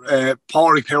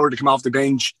 Pádraig Power to come off the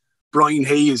bench, Brian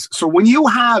Hayes. So when you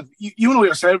have, you know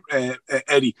yourself,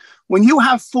 Eddie, when you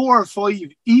have 4 or 5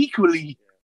 equally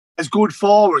as good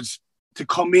forwards to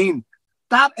come in,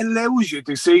 that allows you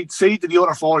to say to the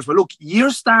other forwards, well, look,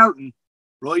 you're starting,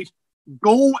 right?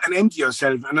 Go and empty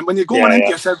yourself. And when you go and empty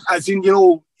yourself, as in,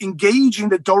 engage in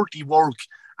the dirty work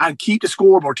and keep the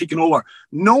scoreboard ticking over,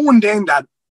 knowing then that,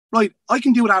 right, I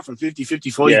can do that for 50,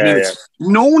 55 minutes.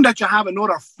 Knowing that you have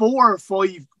another 4 or 5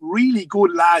 really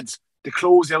good lads to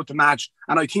close out the match.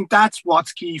 And I think that's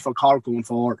what's key for Cork going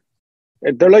forward.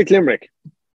 They're like Limerick.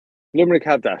 Limerick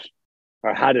have that,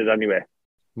 or had it anyway.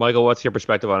 Michael, what's your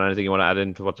perspective on anything you want to add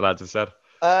into what the lads have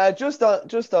said?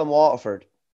 Just on Waterford,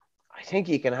 I think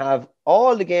you can have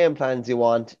all the game plans you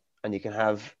want, and you can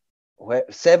have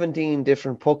 17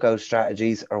 different puck-out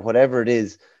strategies or whatever it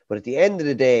is. But at the end of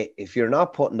the day, if you're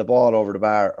not putting the ball over the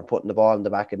bar or putting the ball in the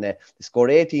back of the net, they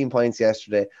scored 18 points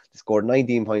yesterday, they scored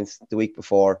 19 points the week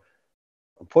before.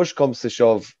 When push comes to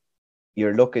shove, you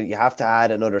have to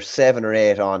add another 7 or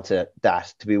 8 onto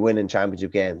that to be winning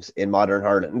championship games in modern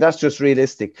hurling. And that's just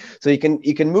realistic. So you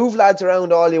can move lads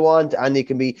around all you want, and you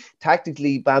can be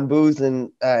tactically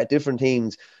bamboozling different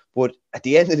teams. But at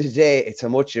the end of the day, it's how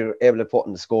much you're able to put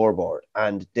on the scoreboard.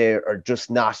 And they are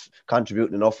just not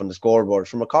contributing enough on the scoreboard.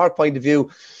 From a Cork point of view,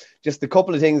 just a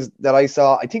couple of things that I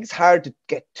saw. I think it's hard to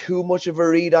get too much of a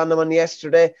read on them on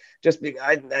yesterday.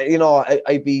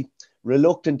 I'd be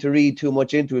reluctant to read too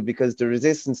much into it, because the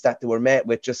resistance that they were met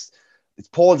with it's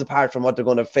poles apart from what they're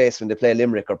going to face when they play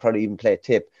Limerick or probably even play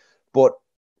Tip. But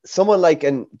someone like,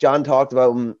 and John talked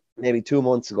about him maybe 2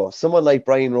 months ago, someone like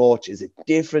Brian Roach is a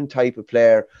different type of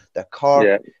player that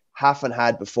Cork haven't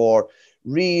had before.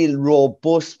 Real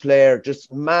robust player,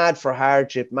 just mad for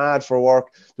hardship, mad for work.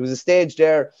 There was a stage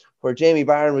there where Jamie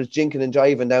Barron was jinking and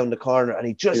jiving down the corner, and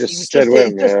he was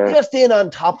just in on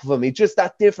top of him. He's just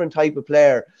that different type of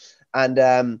player.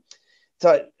 And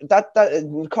so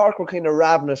that Cork were kind of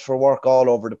ravenous for work all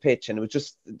over the pitch, and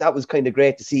that was kind of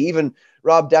great to see. Even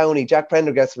Rob Downey, Jack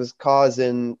Prendergast was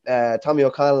causing Tommy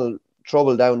O'Connell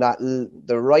trouble down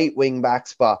the right wing back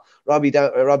spot.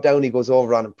 Rob Downey goes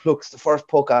over on and plucks the first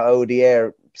puck out of the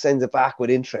air, sends it back with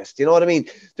interest. You know what I mean?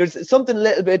 There's something a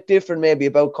little bit different maybe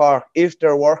about Cork if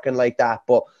they're working like that,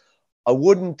 but I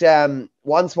wouldn't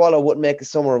one swallow wouldn't make a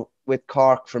summer with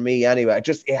Cork for me anyway.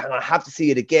 I have to see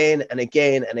it again and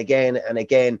again and again and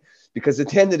again, because at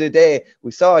the end of the day,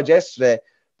 we saw it yesterday,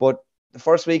 but the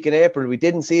first week in April, we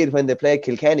didn't see it when they played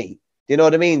Kilkenny. Do you know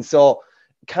what I mean? So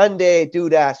can they do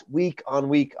that week on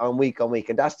week on week on week?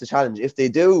 And that's the challenge. If they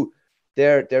do,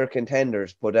 they're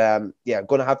contenders. But going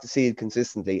to have to see it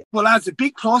consistently. Well, that's a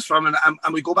big plus for them.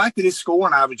 And we go back to this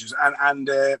scoring averages. And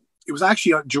it was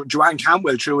actually Joanne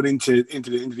Campbell threw it into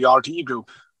the RT group.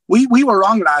 We were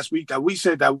wrong last week that we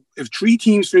said that if 3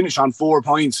 teams finish on 4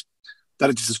 points, that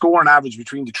it's a scoring average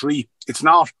between the 3. It's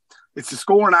not. It's the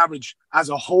scoring average as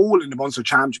a whole in the Munster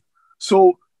Championship.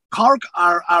 So Cork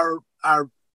are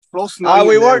plus 9.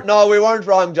 We weren't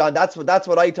wrong, John. That's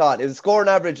what I thought. It was scoring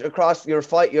average across your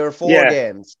 4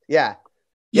 games. Yeah,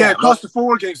 across the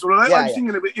 4 games. So I was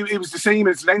thinking it was the same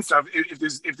as Leinster. If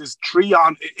there's 3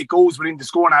 on, it goes within the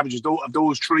scoring averages of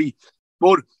those 3.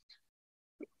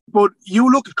 But you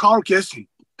look at Cork yesterday,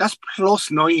 that's plus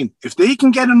 9. If they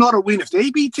can get another win, if they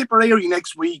beat Tipperary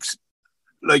next week,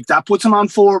 like that puts them on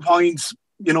 4 points.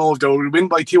 If they'll win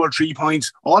by 2 or 3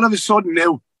 points, all of a sudden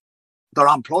now they're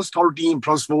on plus 13,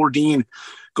 plus 14,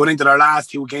 going into their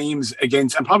last 2 games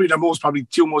against, and probably their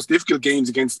 2 most difficult games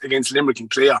against Limerick and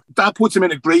Clare. That puts them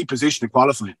in a great position to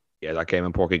qualify. Yeah, that game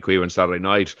in Porky Queen on Saturday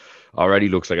night already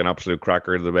looks like an absolute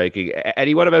cracker in the making.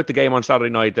 Eddie, what about the game on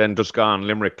Saturday night then, just gone,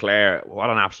 Limerick-Clare?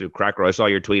 What an absolute cracker. I saw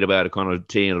your tweet about it, kind of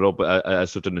teeing it up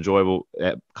as such an enjoyable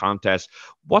contest.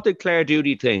 What did Clare do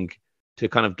you think, to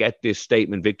kind of get this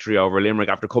statement victory over Limerick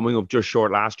after coming up just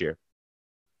short last year?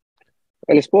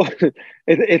 Well, I suppose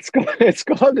it's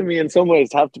gone to me in some ways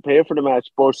to have to pay for the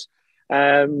match, but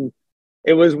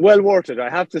it was well worth it,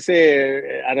 I have to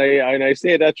say, and I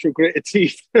say that through gritted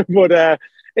teeth. But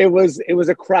it was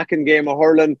a cracking game of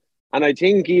hurling, and I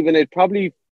think even it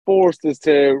probably forced us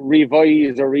to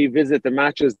revise or revisit the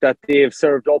matches that they've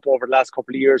served up over the last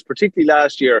couple of years, particularly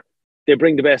last year. They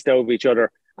bring the best out of each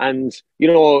other. And,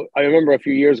 I remember a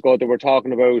few years ago they were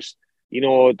talking about,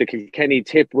 the Kilkenny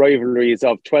Tip rivalries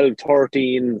of 12,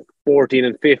 13, 14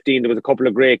 and 15. There was a couple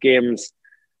of great games,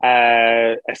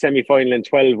 a semi-final in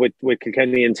 12 with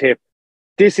Kilkenny and Tip.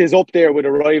 This is up there with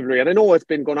a rivalry. And I know it's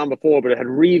been going on before, but it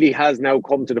really has now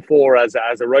come to the fore as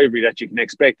a rivalry that you can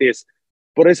expect this.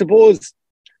 But I suppose,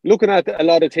 looking at a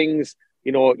lot of things,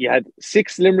 you had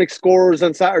 6 Limerick scorers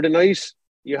on Saturday night.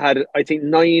 You had, I think,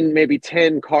 9, maybe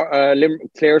 10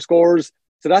 Clare scores.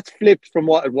 So that's flipped from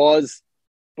what it was.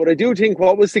 But I do think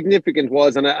what was significant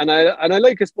was, and I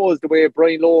like, I suppose, the way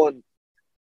Brian Lohan,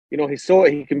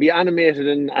 he can be animated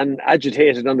and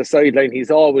agitated on the sideline.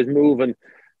 He's always moving.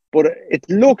 But it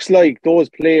looks like those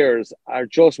players are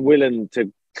just willing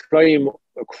to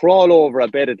crawl over a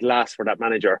bed at last for that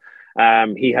manager.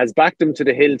 He has backed him to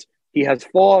the hilt. He has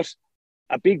fought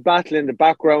a big battle in the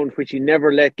background, which he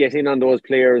never let get in on those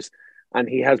players. And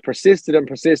he has persisted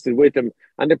with them.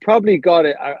 And they probably got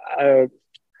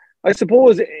I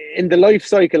suppose, in the life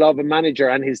cycle of a manager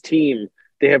and his team,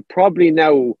 they have probably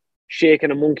now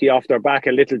shaken a monkey off their back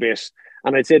a little bit.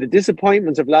 And I'd say the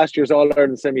disappointments of last year's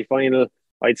All-Ireland semi-final,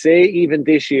 I'd say even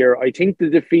this year, I think the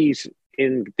defeat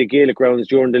in the Gaelic grounds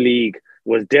during the league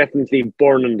was definitely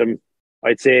burning them,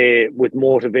 I'd say, with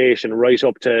motivation right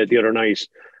up to the other night.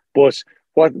 But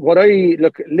what I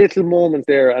look, little moments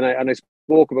there, and I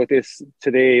spoke about this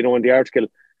today, in the article,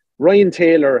 Ryan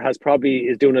Taylor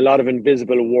is doing a lot of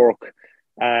invisible work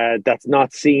that's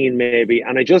not seen maybe.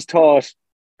 And I just thought,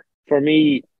 for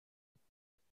me,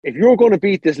 if you're going to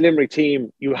beat this Limerick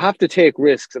team, you have to take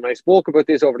risks. And I spoke about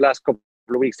this over the last couple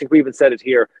of weeks. I think we even said it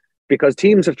here, because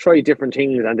teams have tried different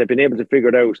things and they've been able to figure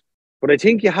it out. But I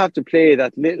think you have to play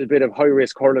that little bit of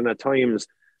high-risk hurling at times.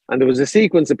 And there was a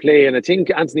sequence of play, and I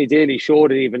think Anthony Daly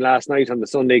showed it even last night on the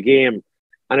Sunday game.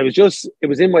 And it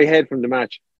was in my head from the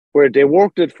match, where they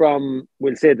worked it from,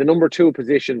 we'll say, the number 2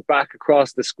 position back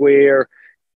across the square.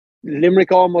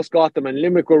 Limerick almost got them, and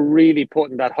Limerick were really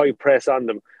putting that high press on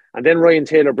them. And then Ryan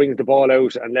Taylor brings the ball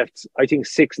out and left, I think,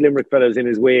 6 Limerick fellas in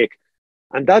his wake.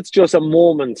 And that's just a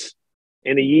moment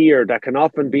in a year that can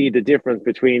often be the difference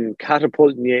between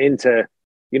catapulting you into,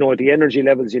 the energy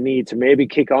levels you need to maybe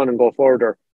kick on and go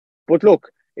further. But look,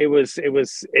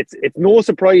 it's no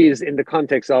surprise in the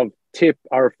context of Tip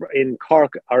or in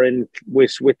Cork or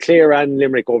with Clare and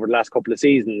Limerick over the last couple of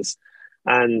seasons.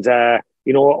 And,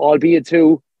 albeit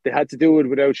too, they had to do it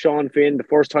without Sean Finn. The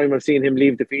first time I've seen him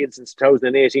leave the field since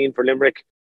 2018 for Limerick.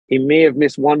 He may have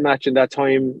missed one match in that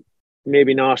time,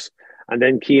 maybe not. And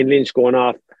then Cian Lynch going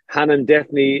off. Hannon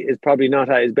definitely is probably not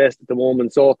at his best at the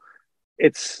moment. So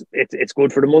it's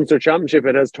good for the Munster Championship.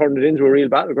 It has turned it into a real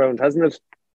battleground, hasn't it?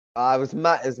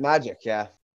 It's magic, yeah.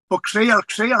 But Clare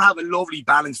have a lovely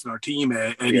balance in their team,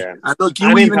 Eddie. Yeah. And look,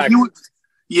 an impact,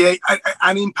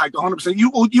 100%.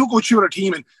 You go through their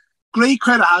team, and great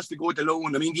credit has to go to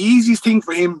Lohan. I mean, the easiest thing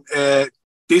for him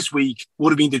this week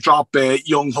would have been to drop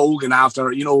young Hogan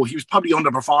after, he was probably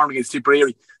underperforming against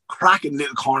Tipperary. Cracking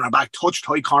little cornerback, touch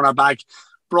tight cornerback,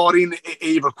 brought in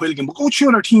Eibhear Quilligan. But go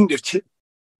through their team, they've 2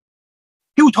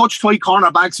 touch tight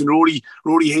cornerbacks in Rory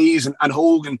Hayes and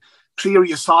Hogan.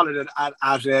 Cleary is solid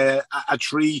at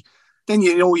 3. Then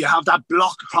you have that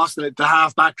block across the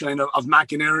half back line of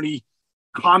McInerney.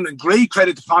 Conlon, great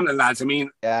credit to Conlon, lads. I mean,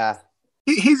 yeah,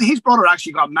 his brother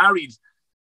actually got married,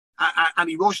 and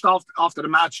he rushed off after the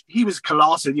match. He was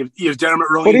colossal. You have Dermot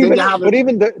Ryan. But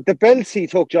even the belts he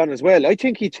took, John, as well. I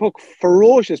think he took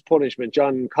ferocious punishment,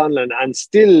 John Conlon, and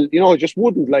still, just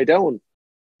wouldn't lie down.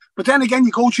 But then again,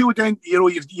 you go through it. Then you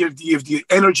have the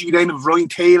energy then of Ryan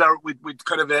Taylor with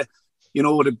kind of a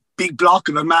the big block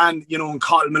of a man, and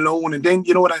Kyle Malone, and then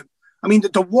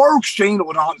the work Shane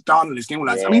O'Donnell is doing,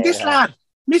 lads. Yeah. I mean, this lad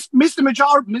missed the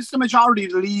majority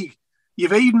of the league.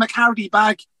 You've Aidan McCarthy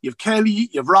back. You've Kelly.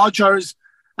 You've Rogers,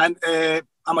 and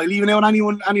am I leaving out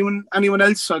anyone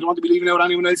else? I don't want to be leaving out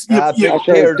anyone else.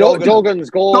 Duggan's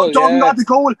goal. Duggan got the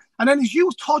goal, and then as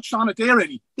you touched on it there,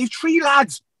 Eddie, they've 3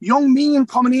 lads. Young Mean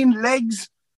coming in, legs,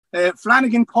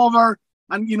 Flanagan cover,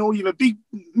 and you have a big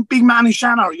man in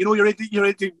Shannon. You're ready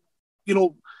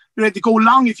to go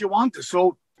long if you want to.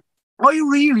 So I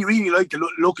really, really like to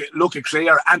look at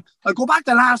Clare. And I'll go back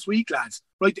to last week, lads.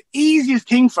 Right, the easiest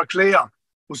thing for Clare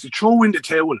was to throw in the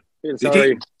towel.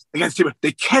 Against Timber.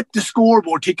 They kept the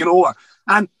scoreboard ticking over.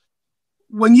 And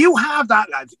when you have that,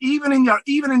 lads, even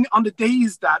on the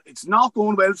days that it's not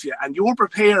going well for you and you're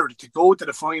prepared to go to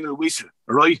the final whistle,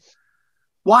 right?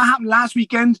 What happened last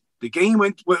weekend? The game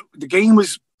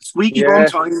was squeaky bum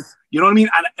time. You know what I mean?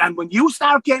 And when you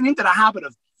start getting into the habit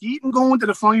of keep them going to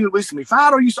the final whistle. My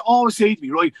father used to always say to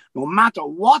me, right, no matter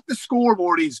what the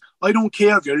scoreboard is, I don't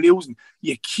care if you're losing,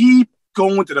 you keep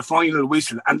going to the final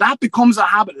whistle. And that becomes a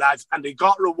habit, lads, and they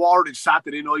got rewarded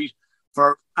Saturday night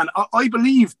and I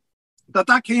believe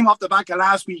that came off the back of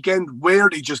last weekend where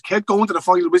they just kept going to the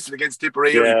final whistle against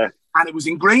Tipperary. Yeah. And it was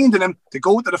ingrained in them to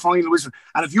go to the final whistle.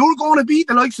 And if you're going to beat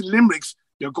the likes of Limericks,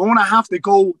 you're going to have to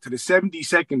go to the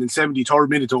 72nd and 73rd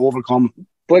minute to overcome.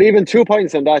 But even 2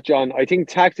 points on that, John. I think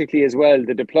tactically as well,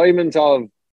 the deployment of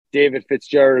David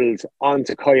Fitzgerald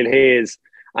onto Kyle Hayes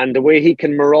and the way he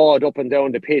can maraud up and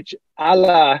down the pitch, a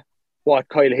la what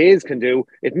Kyle Hayes can do,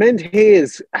 it meant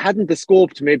Hayes hadn't the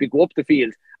scope to maybe go up the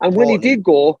field. And when he did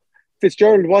go,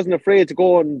 Fitzgerald wasn't afraid to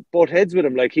go and butt heads with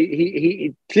him. Like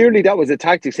he clearly that was a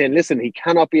tactic saying, listen, he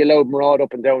cannot be allowed maraud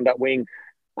up and down that wing.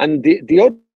 And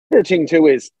the other thing too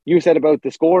is, you said about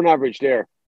the scoring average there.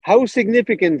 How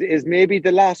significant is maybe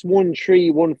the last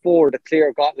 1-3, 1-4 that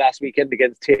Clare got last weekend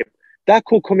against Tip? That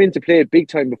could come into play big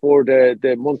time before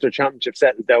the Munster Championship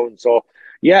settles down. So,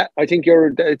 yeah, I think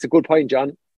it's a good point,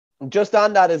 John. Just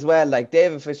on that as well, like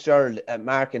David Fitzgerald,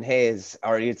 Mark and Hayes,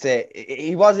 or you'd say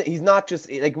he's not just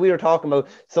like we were talking about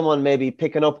someone maybe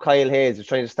picking up Kyle Hayes or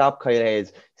trying to stop Kyle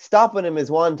Hayes. Stopping him is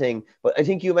one thing, but I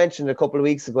think you mentioned a couple of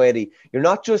weeks ago, Eddie, you're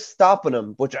not just stopping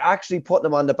him, but you're actually putting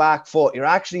him on the back foot. You're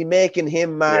actually making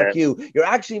him mark you. You're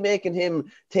actually making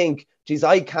him think, geez,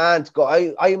 I can't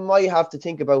go. I might have to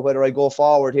think about whether I go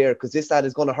forward here because this lad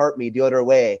is going to hurt me the other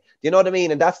way. Do you know what I mean?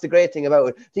 And that's the great thing about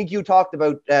it. I think you talked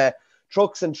about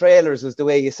trucks and trailers was the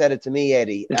way you said it to me,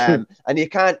 Eddie. And you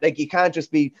can't just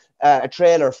be a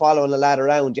trailer following a lad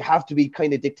around. You have to be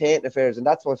kind of dictating affairs, and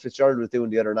that's what Fitzgerald was doing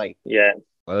the other night. Yeah.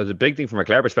 Well, there's a big thing from a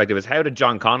Clare perspective is how did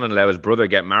John Conlon allow his brother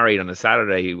get married on a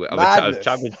Saturday of a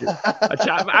championship?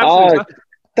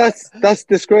 That's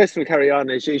disgraceful. Carry on.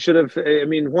 He should have. I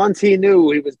mean, once he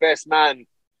knew he was best man,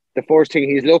 the first thing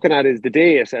he's looking at is the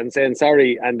date and saying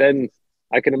sorry, and then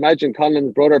I can imagine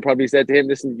Conlon's brother probably said to him,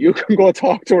 listen, you can go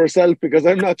talk to herself because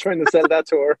I'm not trying to sell that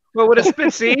to her. Well, with a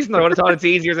split season, I would have thought it's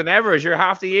easier than ever. Sure,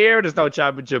 half the year there's no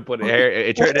championship, but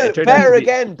better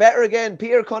again.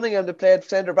 Peter Cunningham, that played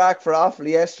centre back for Offaly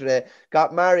yesterday,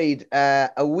 got married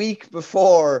a week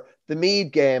before the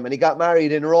Meath game, and he got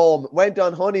married in Rome, went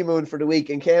on honeymoon for the week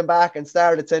and came back and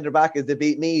started centre back as they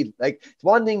beat Meath. Like, it's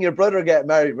one thing your brother getting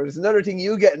married, but it's another thing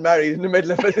you getting married in the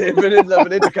middle of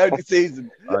an inter-county season.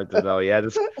 I don't know, yeah, the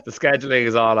scheduling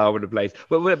is all over the place.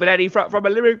 But Eddie, from a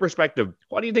Limerick perspective,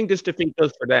 what do you think this defeat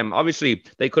does for them? Obviously,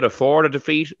 they could afford a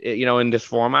defeat, in this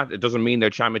format. It doesn't mean their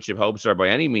championship hopes are by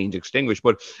any means extinguished,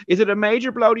 but is it a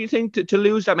major blow, do you think, to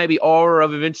lose that maybe aura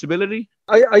of invincibility?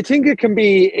 I think it can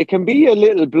be a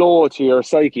little blow to your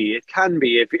psyche. It can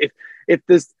be if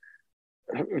there's,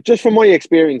 just from my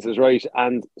experiences, right?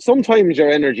 And sometimes your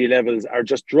energy levels are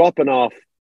just dropping off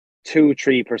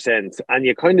 2-3%, and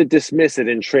you kind of dismiss it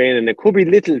in training. It could be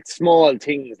little small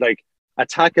things like a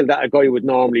tackle that a guy would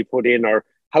normally put in, or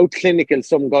how clinical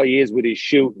some guy is with his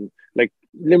shooting. Like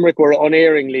Limerick were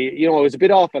unerringly, it was a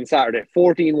bit off on Saturday,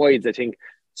 14 wides, I think.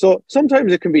 So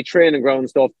sometimes it can be training ground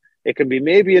stuff. It can be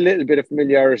maybe a little bit of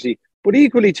familiarity. But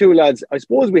equally too, lads, I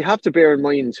suppose we have to bear in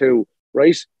mind too,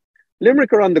 right?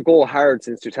 Limerick are on the go hard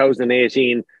since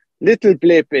 2018. Little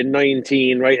blip in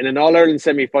 19, right? And an All-Ireland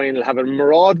semi-final, having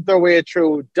marauded their way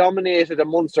through, dominated a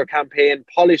Munster campaign,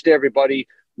 polished everybody,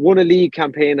 won a league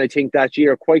campaign, I think, that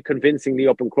year, quite convincingly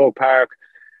up in Croke Park.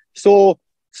 So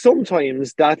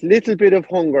sometimes that little bit of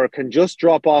hunger can just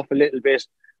drop off a little bit.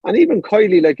 And even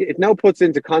Kylie, like, it now puts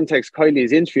into context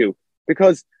Kylie's interview,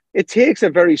 because it takes a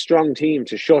very strong team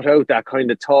to shut out that kind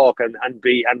of talk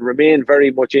and remain very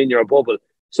much in your bubble.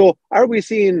 So are we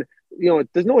seeing,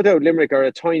 there's no doubt Limerick are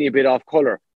a tiny bit off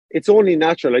colour. It's only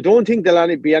natural. I don't think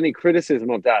there'll be any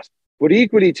criticism of that. But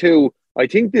equally too, I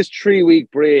think this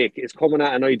 3-week break is coming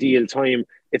at an ideal time.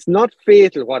 It's not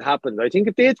fatal what happened. I think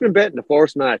if they'd been betting the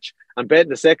first match and betting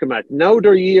the second match, now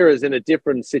their year is in a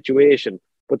different situation.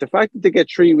 But the fact that they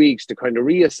get 3 weeks to kind of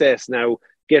reassess now,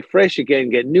 get fresh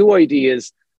again, get new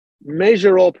ideas,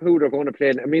 measure up who they're going to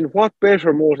play. I mean, what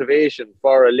better motivation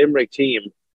for a Limerick team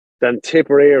than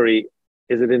Tipperary?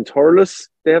 Is it in Thurles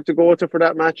they have to go to for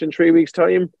that match in 3 weeks'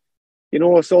 time?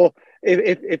 So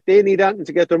if they need anything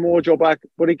to get their mojo back.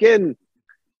 But again,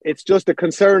 it's just the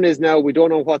concern is now we don't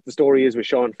know what the story is with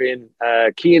Sean Finn.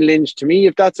 Cian Lynch, to me,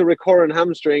 if that's a recurrent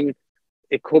hamstring,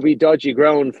 it could be dodgy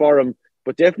ground for him.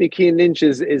 But definitely Cian Lynch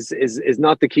is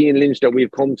not the Cian Lynch that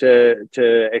we've come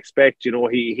to expect.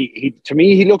 He to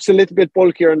me, he looks a little bit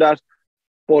bulkier in that.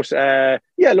 But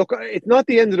look, it's not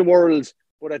the end of the world.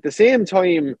 But at the same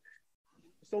time,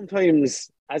 sometimes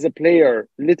as a player,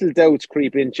 little doubts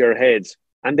creep into your head.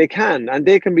 and they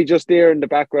can be just there in the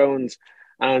background.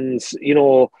 And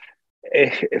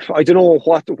if I don't know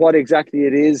what exactly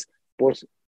it is, but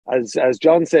as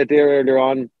John said there earlier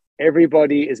on,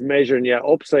 everybody is measuring you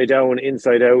upside down,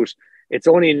 inside out. It's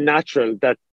only natural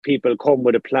that people come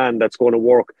with a plan that's going to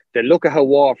work. They look at how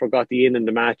Waterford got the in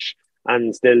the match,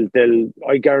 and they'll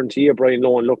I guarantee you Brian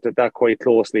Lohan looked at that quite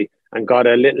closely and got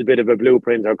a little bit of a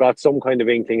blueprint or got some kind of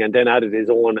inkling and then added his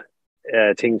own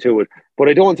thing to it. But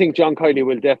I don't think John Kiley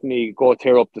will definitely go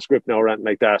tear up the script now or anything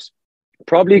like that.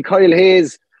 Probably Kyle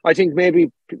Hayes, I think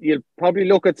maybe you'll probably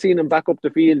look at seeing him back up the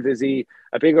field. Is he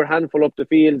a bigger handful up the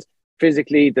field?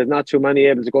 Physically, there's not too many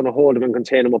able to go and hold him and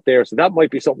contain him up there. So that might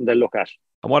be something they'll look at.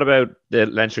 And what about the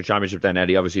Leinster Championship then,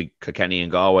 Eddie? Obviously, Kilkenny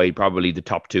and Galway, probably the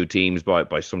top two teams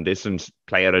by some distance,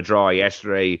 play out a draw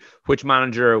yesterday. Which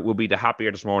manager will be the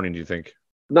happier this morning, do you think?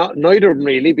 Neither of them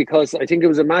really, because I think it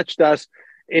was a match that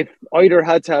if either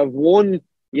had to have won,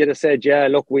 you'd have said, yeah,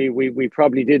 look, we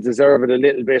probably did deserve it a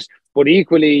little bit. But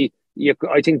equally,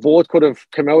 I think both could have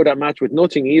come out of that match with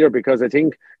nothing either, because I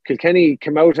think Kilkenny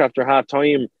came out after half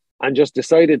time and just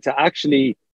decided to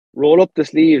actually roll up the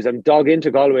sleeves and dog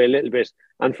into Galway a little bit.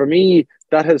 And for me,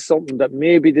 that is something that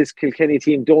maybe this Kilkenny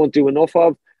team don't do enough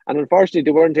of. And unfortunately,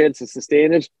 they weren't able to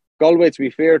sustain it. Galway, to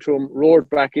be fair to them, roared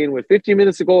back in with 15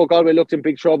 minutes to go. Galway looked in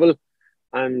big trouble.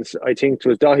 And I think it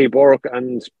was Dahi Burke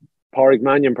and Pádraig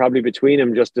Mannion probably between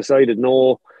them just decided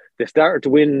no. They started to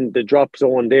win the drop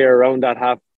zone there around that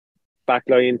half back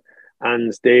line.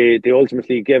 And they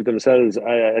ultimately gave themselves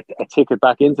a ticket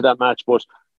back into that match. But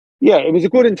yeah, it was a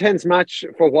good, intense match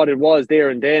for what it was there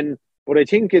and then. But I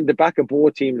think in the back of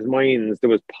both teams' minds, there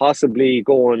was possibly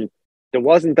there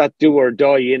wasn't that do or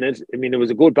die in it. I mean, it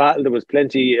was a good battle. There was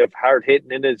plenty of hard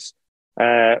hitting in it.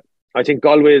 I think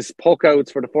Galway's puck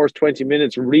outs for the first 20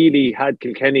 minutes really had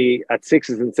Kilkenny at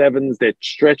 6s and 7s. They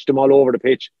stretched them all over the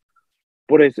pitch.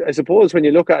 But I suppose when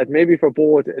you look at it, maybe for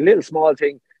both, a little small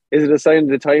thing, is it a sign of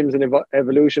the times and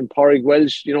evolution? Pádraig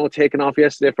Welsh, taking off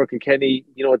yesterday for Kilkenny,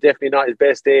 definitely not his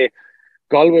best day.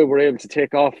 Galway were able to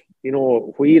take off,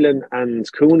 Whelan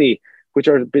and Cooney, which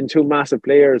have been two massive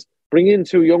players. Bring in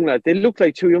two young lads. They look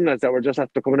like two young lads that were just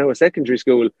after coming out of secondary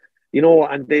school,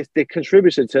 and they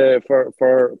contributed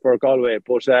for Galway.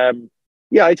 But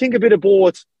I think a bit of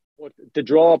both. But the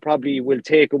draw probably will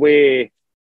take away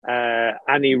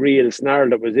any real snarl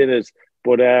that was in it.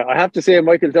 But I have to say,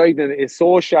 Michael Duignan is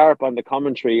so sharp on the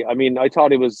commentary. I mean, I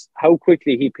thought it was how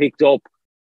quickly he picked up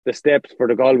the steps for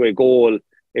the Galway goal.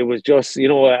 It was just,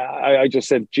 I just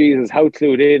said, Jesus, how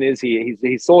clued in is he?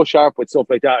 He's so sharp with stuff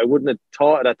like that. I wouldn't have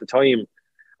thought it at the time.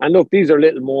 And look, these are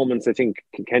little moments. I think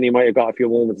Kilkenny might have got a few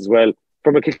moments as well.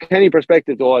 From a Kilkenny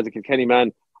perspective, though, as a Kilkenny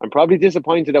man, I'm probably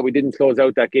disappointed that we didn't close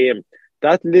out that game.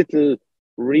 That little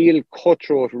real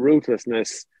cutthroat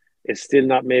ruthlessness is still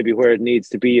not maybe where it needs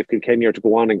to be if Kilkenny are to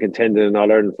go on and contend in an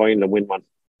All-Ireland final and win one.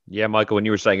 Yeah, Michael, when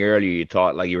you were saying earlier, you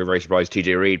thought you were very surprised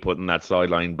TJ Reid putting that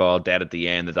sideline ball dead at the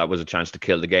end, that was a chance to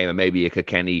kill the game, and maybe a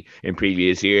Kilkenny in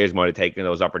previous years might have taken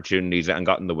those opportunities and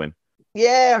gotten the win.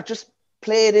 Yeah, just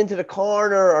play it into the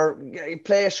corner or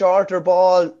play a shorter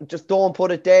ball. Just don't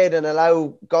put it dead and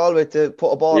allow Galway to put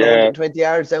a ball 120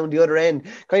 yards down the other end.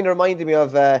 Kind of reminded me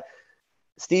of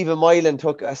Stephen Moylan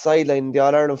took a sideline in the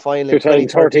All-Ireland final in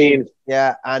 2013.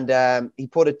 Yeah, and he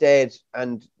put it dead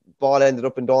and ball ended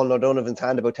up in Donald O'Donovan's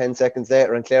hand about 10 seconds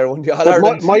later and Clare won the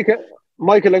All-Ireland.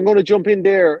 Michael, I'm going to jump in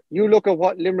there. You look at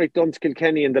what Limerick done to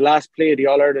Kilkenny in the last play of the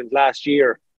All-Ireland last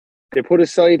year. They put a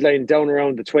sideline down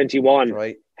around the 21.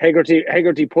 Right.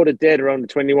 Hegarty put it dead around the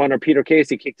 21, or Peter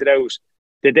Casey kicked it out.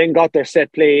 They then got their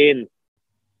set play in.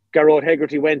 Garrod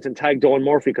Hegarty went and tagged Owen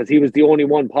Murphy because he was the only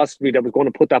one possibly that was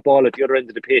going to put that ball at the other end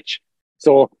of the pitch.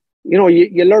 So,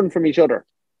 you learn from each other.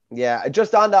 Yeah,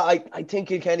 just on that, I think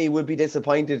Kilkenny would be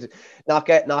disappointed not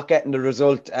getting the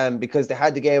result because they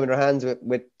had the game in their hands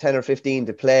with 10 or 15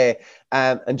 to play.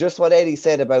 And just what Eddie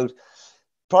said about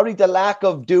probably the lack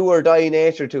of do or die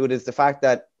nature to it is the fact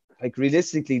that,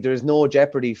 realistically, there's no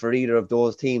jeopardy for either of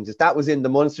those teams. If that was in the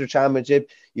Munster Championship,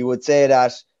 you would say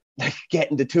that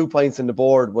getting the 2 points on the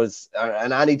board was,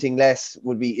 and anything less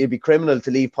it'd be criminal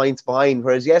to leave points behind.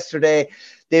 Whereas yesterday,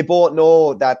 they both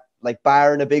know that,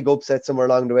 barring a big upset somewhere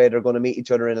along the way, they're going to meet each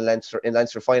other in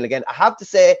Leinster final again. I have to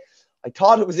say, I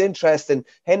thought it was interesting.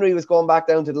 Henry was going back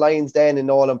down to the Lions Den in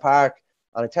Nolan Park,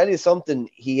 and I tell you something,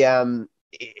 he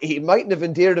mightn't have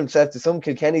endeared himself to some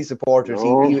Kilkenny supporters.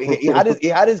 No. He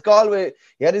had his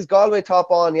Galway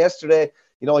top on yesterday.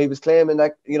 He was claiming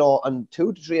that, on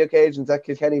 2 to 3 occasions that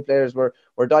Kilkenny players were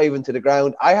diving to the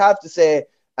ground. I have to say,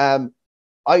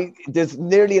 There's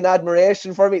nearly an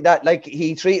admiration for me that like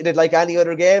he treated it like any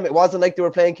other game. It wasn't like they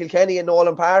were playing Kilkenny in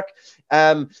Nolan Park,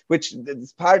 which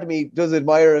part of me does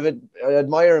admire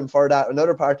him for that.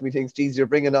 Another part of me thinks, geez, you're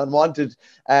bringing unwanted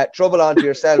trouble onto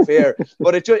yourself here.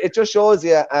 But it just shows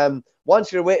you,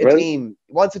 once you're with a team,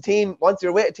 once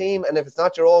you're with a team, and if it's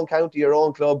not your own county, your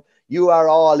own club, you are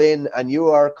all in and you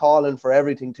are calling for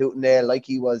everything tooth and nail like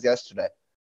he was yesterday.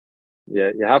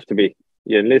 Yeah, you have to be.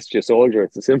 You enlist your soldier.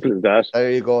 It's as simple as that.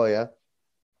 There you go, yeah.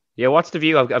 Yeah, what's the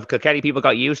view of Kilkenny? People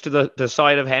got used to the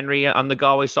side of Henry on the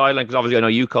Galway sideline, because obviously I know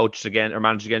you coached again or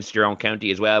managed against your own county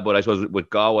as well, but I suppose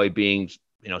with Galway being,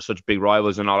 such big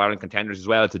rivals and All-Ireland contenders as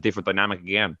well, it's a different dynamic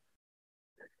again.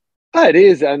 It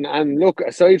is, and look,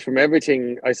 aside from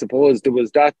everything, I suppose there was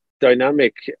that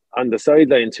dynamic on the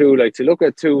sideline too, like to look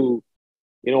at two,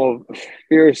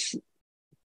 fierce,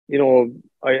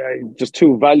 I just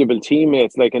two valuable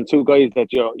teammates, like, and two guys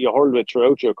that you hurled with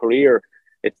throughout your career.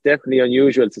 It's definitely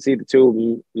unusual to see the two of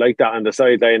them like that on the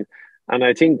sideline, and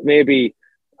I think maybe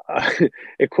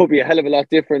it could be a hell of a lot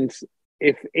different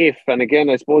if, and again,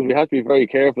 I suppose we have to be very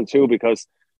careful too, because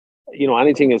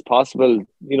anything is possible.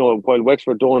 While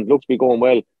Wexford don't look to be going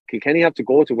well, Kilkenny have to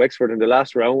go to Wexford in the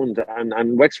last round,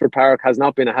 and Wexford Park has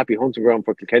not been a happy hunting ground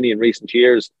for Kilkenny in recent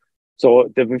years.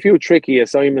 So they've a few tricky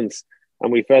assignments,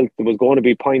 and we felt there was going to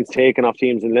be points taken off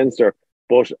teams in Leinster.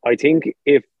 But I think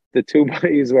if the two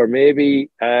boys were maybe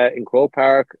in Croke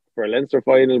Park for a Leinster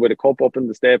final with a cup up in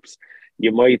the steps,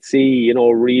 you might see,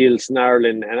 real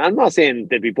snarling. And I'm not saying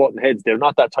they'd be butting heads. They're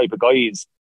not that type of guys,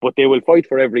 but they will fight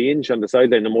for every inch on the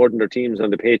sideline, more than their teams on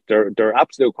the pitch. They're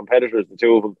absolute competitors, the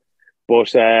two of them.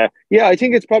 But I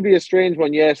think it's probably a strange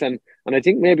one, yes. And I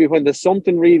think maybe when there's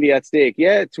something really at stake,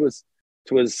 it was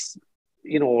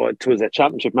a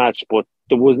championship match, but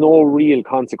there was no real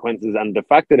consequences, and the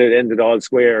fact that it ended all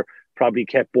square probably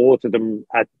kept both of them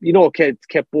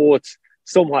kept both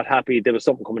somewhat happy. There was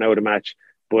something coming out of the match,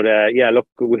 but look,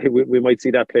 we might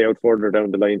see that play out further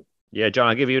down the line. Yeah, John,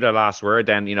 I'll give you the last word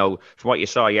then. From what you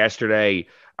saw yesterday,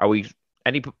 are we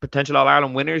any potential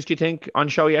All-Ireland winners, do you think, on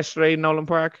show yesterday in Nolan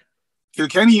Park?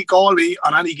 Kilkenny, Galway,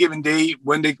 on any given day,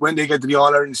 when they get to the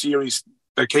All-Ireland series,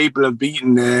 they're capable of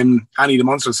beating any of the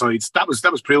Munster sides. That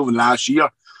was proven last year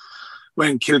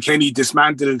when Kilkenny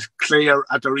dismantled Clare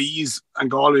at their ease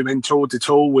and Galway went toe to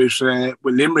toe with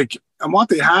Limerick. And what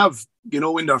they have,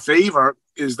 in their favour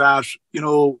is that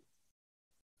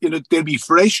they'll be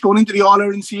fresh going into the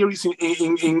All-Ireland series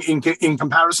in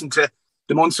comparison to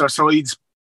the Munster sides,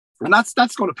 and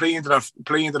that's going to play into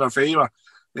their favour.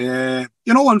 And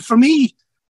for me,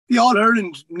 the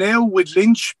All-Ireland now with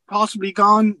Lynch possibly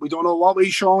gone, we don't know what way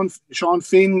Sean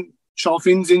Finn's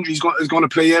injury is going to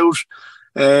play out.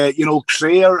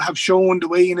 Clare have shown the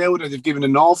way now that they've given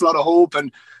an awful lot of hope,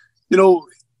 and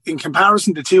in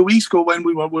comparison to 2 weeks ago when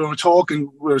we were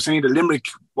talking, we were saying that Limerick.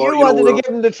 You wanted to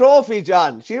give him the trophy,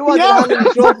 John. You wanted to hand him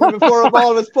the trophy before a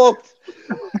ball was poked.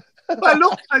 Well,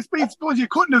 look, I suppose you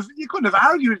couldn't have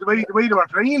argued the way they were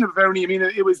playing. Verily, I mean,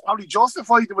 it was probably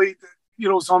justified the way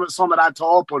some of that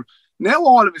talk. But now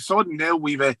all of a sudden, now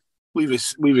we've a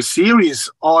serious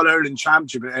All Ireland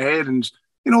Championship ahead, and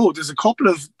there's 4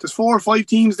 or 5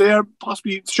 teams there,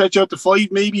 possibly stretch out to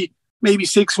 5, maybe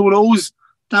 6. Who knows?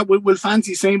 That will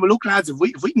fancy saying, well, look, lads, if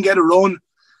we can get a run,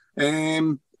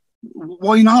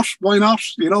 why not?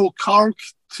 Cork,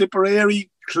 Tipperary,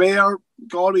 Clare,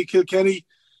 Galway, Kilkenny.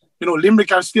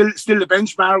 Limerick are still the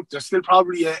benchmark. They're still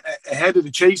probably ahead of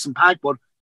the Chasing Pack, but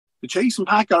the Chasing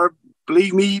Pack are,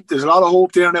 believe me, there's a lot of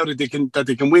hope there now that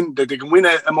they can win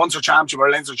a Munster Championship or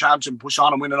a Leinster Championship, push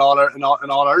on and win an All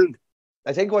Ireland.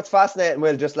 I think what's fascinating,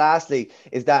 Will, just lastly,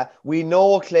 is that we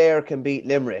know Clare can beat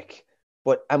Limerick.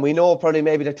 And we know probably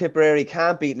maybe that Tipperary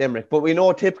can't beat Limerick, but we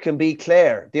know Tip can beat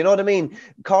Clare. Do you know what I mean?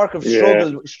 Cork have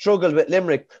struggled with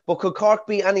Limerick, but could Cork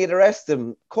beat any of the rest of them?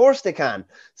 Of course they can.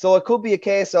 So it could be a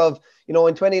case of, in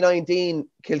 2019,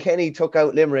 Kilkenny took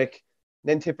out Limerick,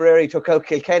 then Tipperary took out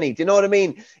Kilkenny. Do you know what I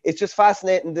mean? It's just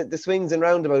fascinating, the swings and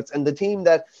roundabouts. And the team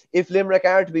that, if Limerick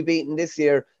are to be beaten this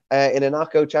year in a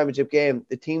knockout championship game,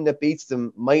 the team that beats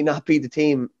them might not be the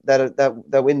team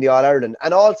that win the All-Ireland.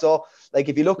 And also, like,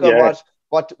 if you look at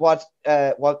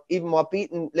what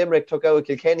beating Limerick took out of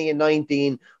Kilkenny in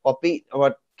 19,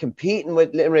 what competing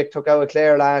with Limerick took out of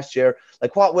Clare last year,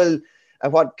 like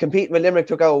what competing with Limerick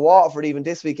took out of Waterford even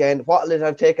this weekend, what will it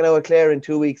have taken out of Clare in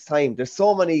 2 weeks' time? There's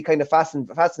so many kind of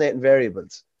fascinating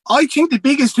variables. I think the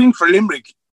biggest thing for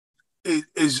Limerick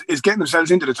is getting themselves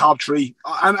into the top 3.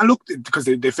 And look, because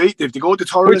if they go to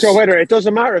Torres, which or whether it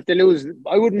doesn't matter if they lose.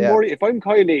 I wouldn't worry. If I'm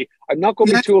Kylie, I'm not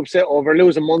going to be too upset over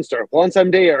losing Munster. Once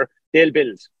I'm there, they'll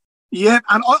build. Yeah,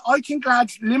 and I think,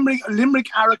 lads, Limerick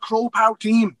are a Croke Park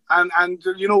team, and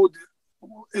you know,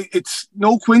 it's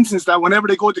no coincidence that whenever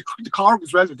they go to Cork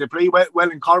as well, that they play well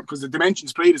in Cork because the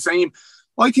dimensions play the same.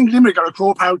 I think Limerick are a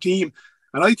Croke Park team,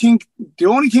 and I think the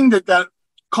only thing that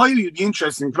Kylie would be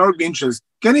interested in, Clark would be interested,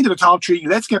 get into the top three.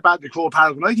 Let's get back to Croke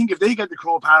Park, and I think if they get to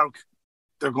Croke Park,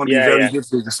 they're going to be very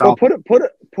difficult to stop. Well,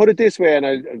 put it this way,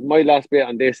 and my last bit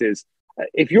on this is,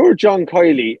 if you're John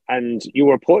Kiley and you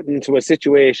were put into a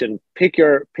situation, pick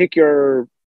your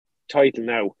title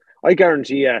now. I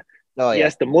guarantee you,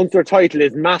 yes, the Munster title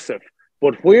is massive,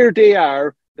 but where they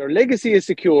are, their legacy is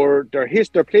secure, their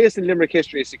place in Limerick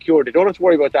history is secure. They don't have to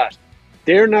worry about that.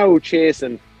 They're now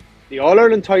chasing the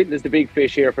All-Ireland title is the big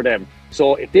fish here for them.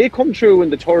 So if they come through in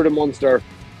the third of Munster,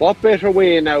 what better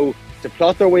way now to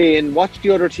plot their way in, watch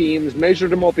the other teams, measure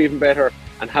them up even better,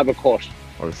 and have a cut.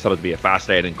 Or it's thought to be a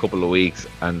fascinating couple of weeks,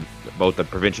 and both the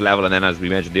provincial level and then, as we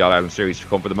mentioned, the All-Ireland series to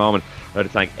come for the moment. I'd like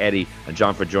to thank Eddie and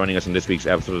John for joining us in this week's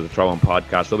episode of the Throw On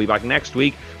Podcast. We'll be back next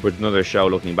week with another show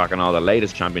looking back on all the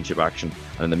latest championship action.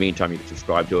 And in the meantime, you can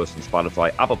subscribe to us on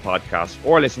Spotify, Apple Podcasts,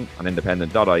 or listen on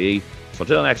independent.ie. So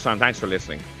until next time, thanks for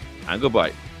listening, and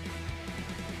goodbye.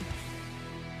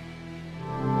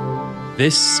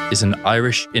 This is an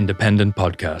Irish Independent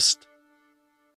Podcast.